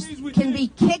senators can be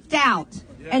kicked out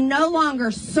and no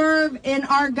longer serve in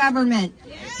our government.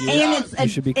 Yeah.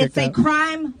 And it's a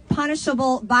crime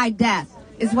punishable by death,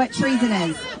 is what treason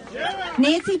is.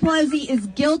 Nancy Pelosi is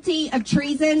guilty of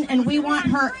treason, and we want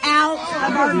her out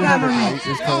of our government.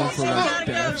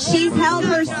 She's held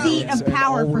her seat of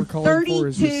power for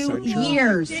 32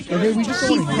 years. She's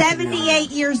 78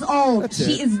 years old.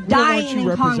 She is dying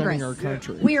in Congress.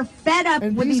 We are fed up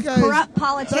with these corrupt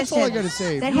politicians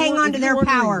that hang on to their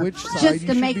power just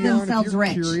to make themselves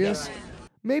rich.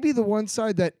 Maybe the one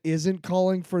side that isn't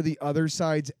calling for the other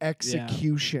side's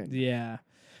execution. Yeah.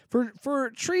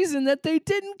 For treason that they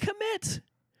didn't commit.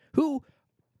 Who,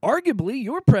 arguably,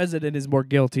 your president is more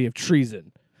guilty of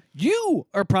treason. You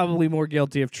are probably more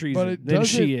guilty of treason than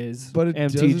she is. But it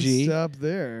MTG. doesn't stop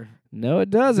there. No, it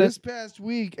doesn't. This past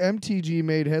week, MTG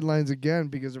made headlines again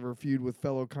because of her feud with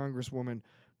fellow Congresswoman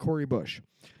Cori Bush.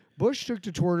 Bush took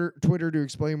to Twitter to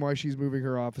explain why she's moving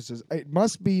her offices. It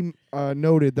must be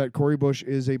noted that Cori Bush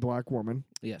is a black woman.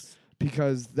 Yes.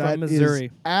 Because that From Missouri.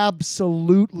 is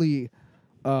absolutely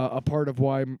a part of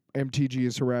why MTG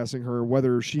is harassing her,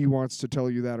 whether she wants to tell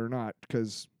you that or not,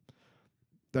 because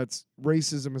that's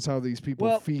racism is how these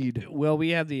people feed. Well, we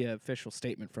have the official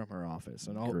statement from her office,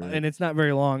 and it's not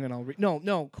very long, and I'll read.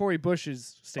 No, Cori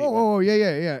Bush's statement.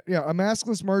 Yeah. A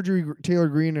maskless Marjorie Taylor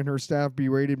Greene and her staff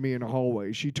berated me in a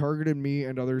hallway. She targeted me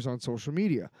and others on social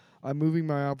media. I'm moving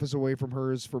my office away from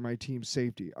hers for my team's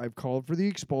safety. I've called for the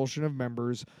expulsion of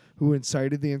members who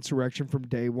incited the insurrection from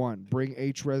day one. Bring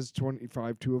HRES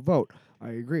 25 to a vote. I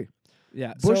agree.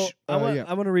 Yeah. Bush, so I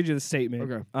want to read you the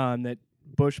statement that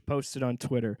Bush posted on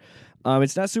Twitter.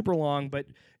 It's not super long, but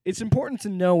it's important to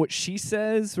know what she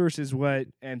says versus what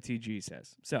MTG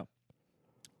says. So,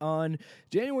 on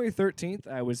January 13th,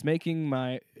 I was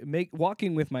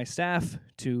walking with my staff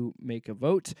to make a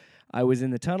vote. I was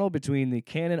in the tunnel between the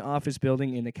Cannon office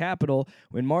building and the Capitol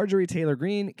when Marjorie Taylor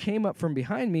Greene came up from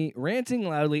behind me, ranting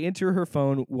loudly into her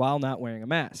phone while not wearing a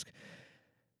mask.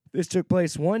 This took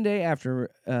place one day after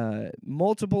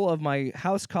multiple of my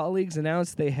House colleagues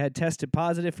announced they had tested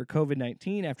positive for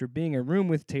COVID-19 after being in a room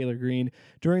with Taylor Greene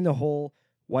during the whole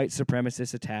white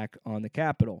supremacist attack on the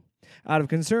Capitol. Out of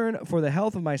concern for the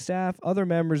health of my staff, other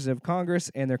members of Congress,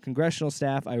 and their congressional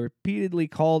staff, I repeatedly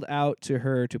called out to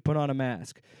her to put on a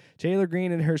mask. Taylor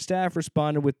Greene and her staff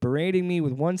responded with berating me,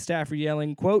 with one staffer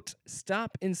yelling, quote,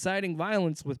 "Stop inciting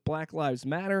violence with Black Lives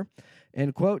Matter,"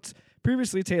 end quote.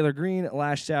 Previously, Taylor Greene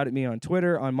lashed out at me on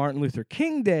Twitter on Martin Luther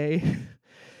King Day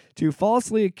to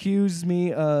falsely accuse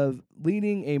me of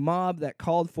leading a mob that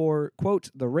called for, quote,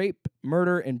 "the rape,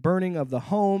 murder, and burning of the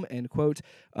home," end quote,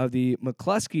 of the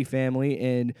McCluskey family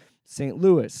in St.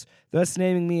 Louis, thus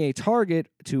naming me a target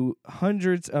to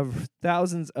hundreds of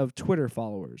thousands of Twitter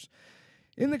followers.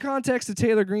 In the context of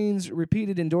Taylor Greene's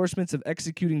repeated endorsements of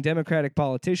executing Democratic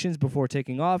politicians before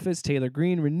taking office, Taylor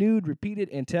Greene renewed repeated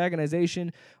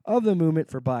antagonization of the movement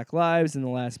for Black Lives in the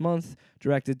last month,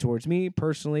 directed towards me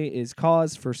personally, is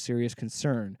cause for serious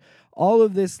concern. All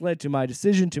of this led to my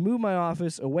decision to move my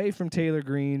office away from Taylor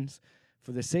Greene's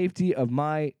for the safety of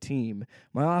my team.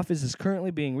 My office is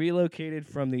currently being relocated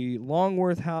from the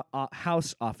Longworth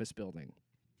House office building.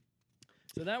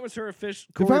 So that was her official.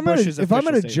 If I'm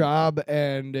at a job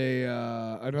and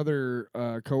another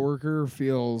coworker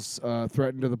feels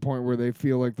threatened to the point where they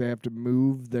feel like they have to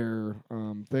move their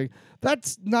thing,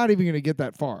 that's not even going to get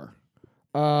that far.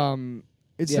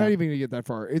 It's Yeah. not even gonna get that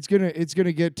far. It's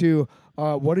gonna get to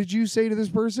what did you say to this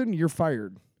person? You're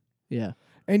fired. Yeah.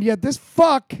 And yet this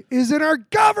fuck is in our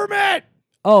government.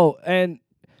 Oh, and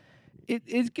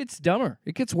it gets dumber.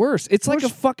 It gets worse. It's like a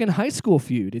fucking high school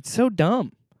feud. It's so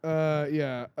dumb.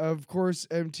 Yeah. Of course,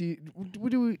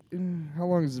 What do we? How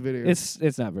long is the video?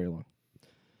 It's not very long.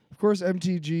 Of course,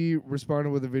 MTG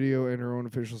responded with a video and her own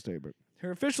official statement.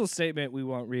 Her official statement we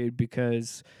won't read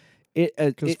because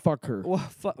Because fuck her. Well,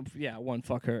 one,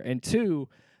 fuck her, and two,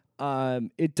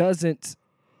 it doesn't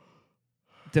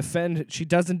defend. She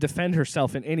doesn't defend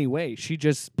herself in any way. She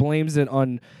just blames it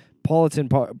on partisan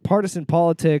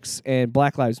politics and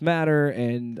Black Lives Matter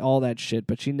and all that shit.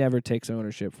 But she never takes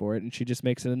ownership for it, and she just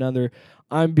makes it another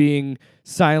 "I'm being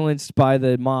silenced by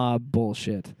the mob"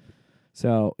 bullshit.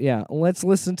 So yeah, let's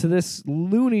listen to this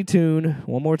Looney Tune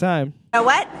one more time. You know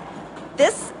what?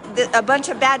 A bunch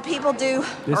of bad people do,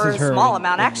 This or is a her small in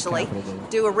amount the actually, Capitol building.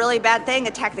 do a really bad thing,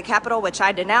 attack the Capitol, which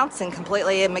I denounce and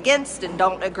completely am against and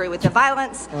don't agree with the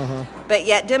violence. But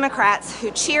yet Democrats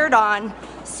who cheered on,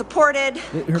 supported,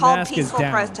 Her called mask is peaceful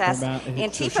down. Her protests, so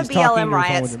Antifa she's talking BLM to her phone with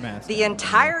riots her mask the down.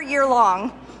 entire year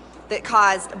long that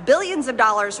caused billions of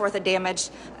dollars worth of damage,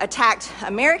 attacked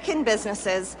American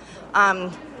businesses,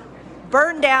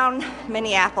 burned down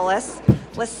Minneapolis.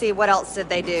 Let's see, what else did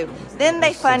they do? Then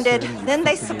they funded, then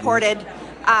they supported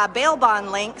bail bond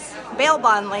links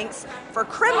for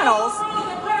criminals.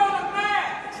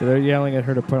 So they're yelling at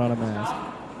her to put on a mask,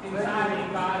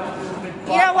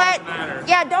 You know what?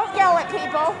 Yeah, don't yell at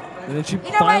people. and then she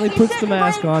You know finally what? You puts the shouldn't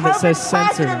mask bring on that says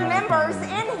COVID-positive "censor." members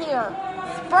in here,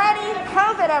 spreading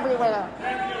COVID everywhere.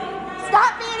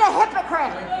 Stop being a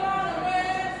hypocrite.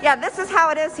 Yeah, this is how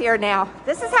it is here now.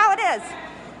 This is how it is.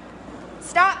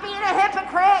 Stop being a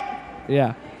hypocrite.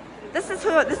 Yeah. This is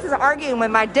arguing with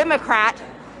my Democrat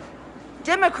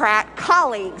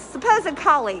colleagues, supposed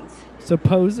colleagues.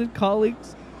 Supposed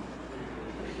colleagues.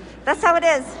 That's how it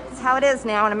is. It's how it is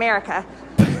now in America.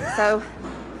 So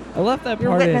I left that you're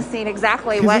part in. witnessing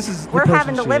exactly 'Cause what this is the we're person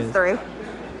having to she live is. through.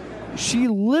 She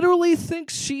literally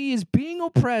thinks she is being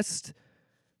oppressed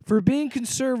for being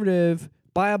conservative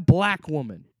by a black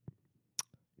woman.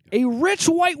 A rich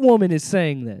white woman is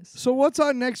saying this. So what's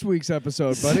on next week's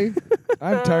episode, buddy?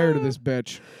 I'm tired of this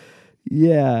bitch.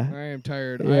 Yeah. I am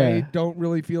tired. Yeah. I don't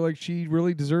really feel like she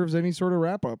really deserves any sort of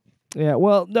wrap up. Yeah,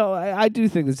 well, no, I do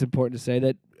think it's important to say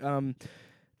that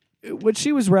what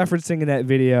she was referencing in that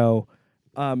video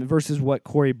versus what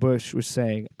Cori Bush was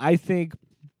saying, I think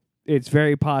it's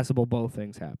very possible both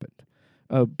things happened.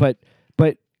 But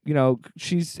you know,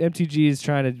 MTG is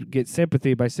trying to get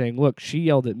sympathy by saying, look, she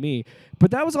yelled at me.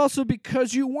 But that was also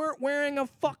because you weren't wearing a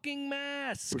fucking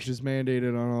mask. Which is mandated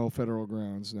on all federal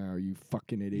grounds now, you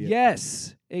fucking idiot.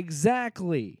 Yes,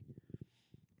 exactly.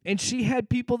 And she had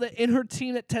people that in her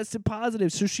team that tested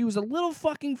positive, so she was a little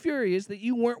fucking furious that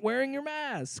you weren't wearing your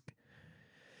mask.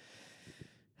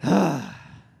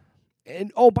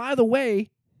 And oh, by the way,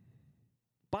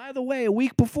 a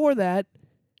week before that,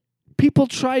 people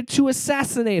tried to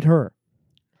assassinate her.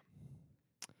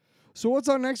 So what's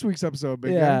on next week's episode,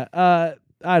 big Yeah, guy?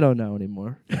 I don't know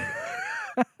anymore.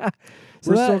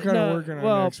 We're still kind of working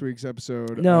on next week's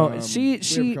episode. No, we she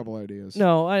have a couple ideas.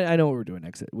 No, I know what we're doing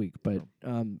next week, but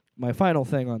my final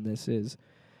thing on this is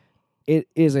it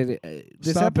is a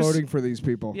this Stop voting for these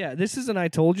people. Yeah, this is an I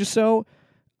told you so,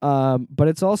 but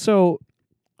it's also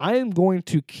I am going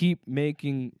to keep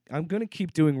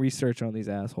doing research on these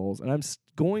assholes, and I'm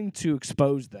going to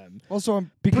expose them. Also,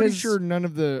 I'm pretty Because- sure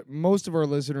most of our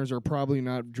listeners are probably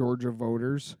not Georgia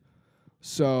voters.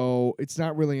 So it's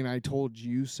not really an I told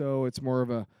you so. It's more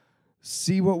of a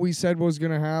see what we said was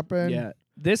going to happen. Yeah,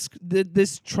 this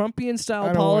Trumpian style I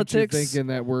don't politics. want you thinking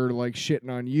that we're like shitting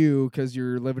on you because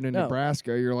you're living in No.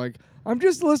 Nebraska. You're like, I'm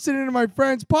just listening to my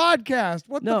friend's podcast.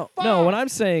 What the fuck? No, what I'm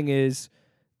saying is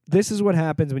this is what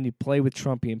happens when you play with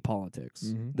Trumpian politics.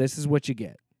 Mhm. This is what you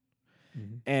get.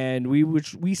 And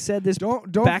we said this Don't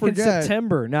back in forget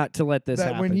September not to let this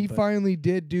that happen. when he but- finally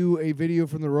did do a video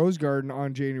from the Rose Garden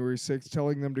on January 6th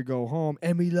telling them to go home,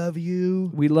 and we love you.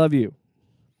 we love you.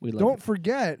 We love Don't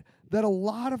forget that a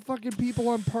lot of fucking people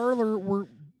on Parler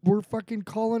were fucking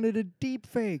calling it a deep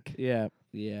fake. you.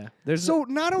 Yeah. There's So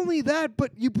not only that,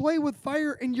 but you play with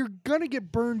fire and you're gonna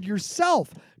get burned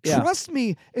yourself. Yeah. Trust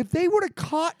me, if they would have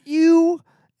caught you,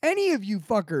 any of you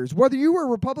fuckers, whether you were a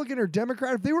Republican or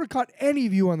Democrat, if they would have caught any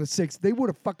of you on the 6th, they would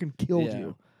have fucking killed Yeah.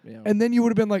 you. Yeah. And then you would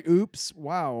have been like, oops,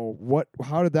 wow,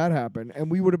 how did that happen? And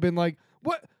we would have been like,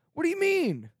 what do you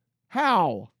mean?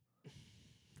 How?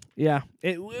 Yeah.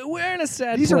 We're in a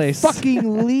sad These place. are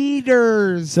fucking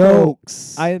leaders, So,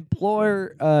 folks. I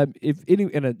implore if any,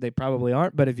 and they probably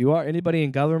aren't, but if you are anybody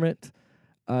in government,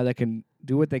 that can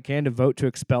do what they can to vote to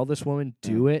expel this woman,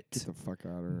 do it. Get the fuck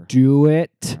out of her. Do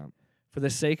it. Yeah. For the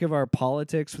sake of our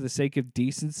politics, for the sake of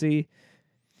decency,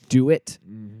 do it.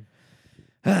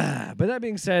 But that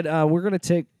being said,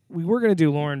 we were gonna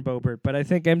do Lauren Boebert, but I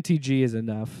think MTG is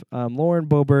enough. Lauren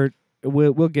Boebert,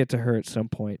 we'll get to her at some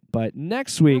point. But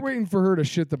next week, We're waiting for her to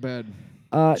shit the bed.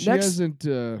 She hasn't.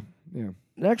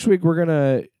 Next week we're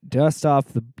gonna dust off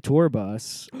the tour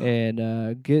bus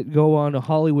and go on a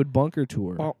Hollywood bunker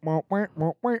tour.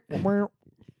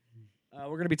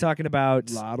 We're going to be talking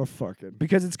about... Lot of fucking.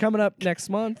 Because it's coming up next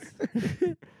month.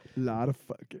 Lot of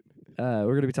fucking. We're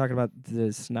going to be talking about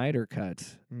the Snyder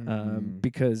Cut.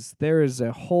 Because there is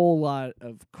a whole lot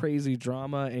of crazy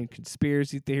drama and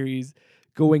conspiracy theories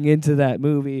going into that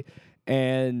movie.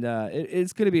 And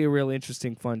it's going to be a real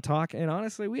interesting, fun talk. And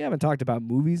honestly, we haven't talked about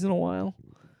movies in a while.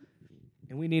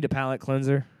 And we need a palate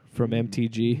cleanser from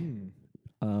MTG.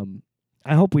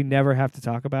 I hope we never have to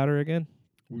talk about her again.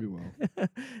 We will.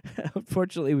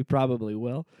 Unfortunately, we probably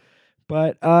will.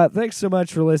 But thanks so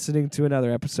much for listening to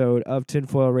another episode of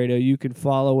Tinfoil Radio. You can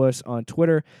follow us on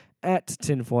Twitter at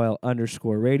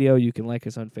tinfoil_radio. You can like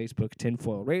us on Facebook,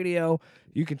 Tinfoil Radio.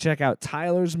 You can check out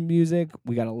Tyler's music.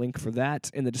 We got a link for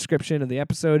that in the description of the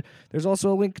episode. There's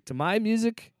also a link to my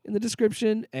music in the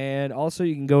description. And also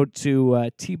you can go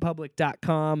to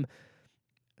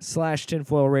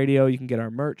tpublic.com/tinfoil radio. You can get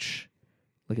our merch.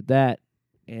 Look at that.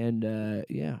 And,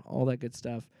 yeah, all that good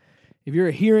stuff. If you're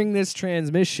hearing this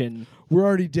transmission... We're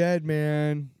already dead,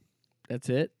 man. That's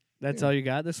it? That's all you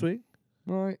got this week?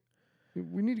 Well,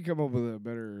 we need to come up with a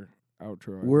better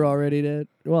outro. We're already dead?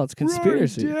 Well, it's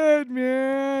conspiracy. We're already dead,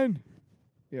 man.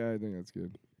 Yeah, I think that's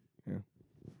good. Yeah.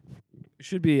 It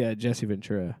should be Jesse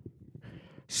Ventura.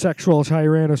 Sexual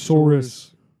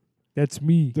Tyrannosaurus. That's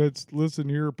me. Listen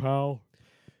here, pal.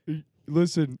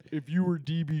 Listen, if you were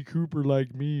D.B. Cooper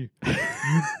like me,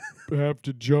 you'd have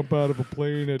to jump out of a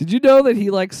plane. Did you know that he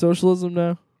likes socialism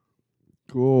now?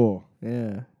 Cool.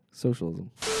 Yeah,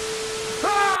 socialism.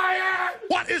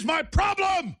 What is my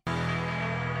problem?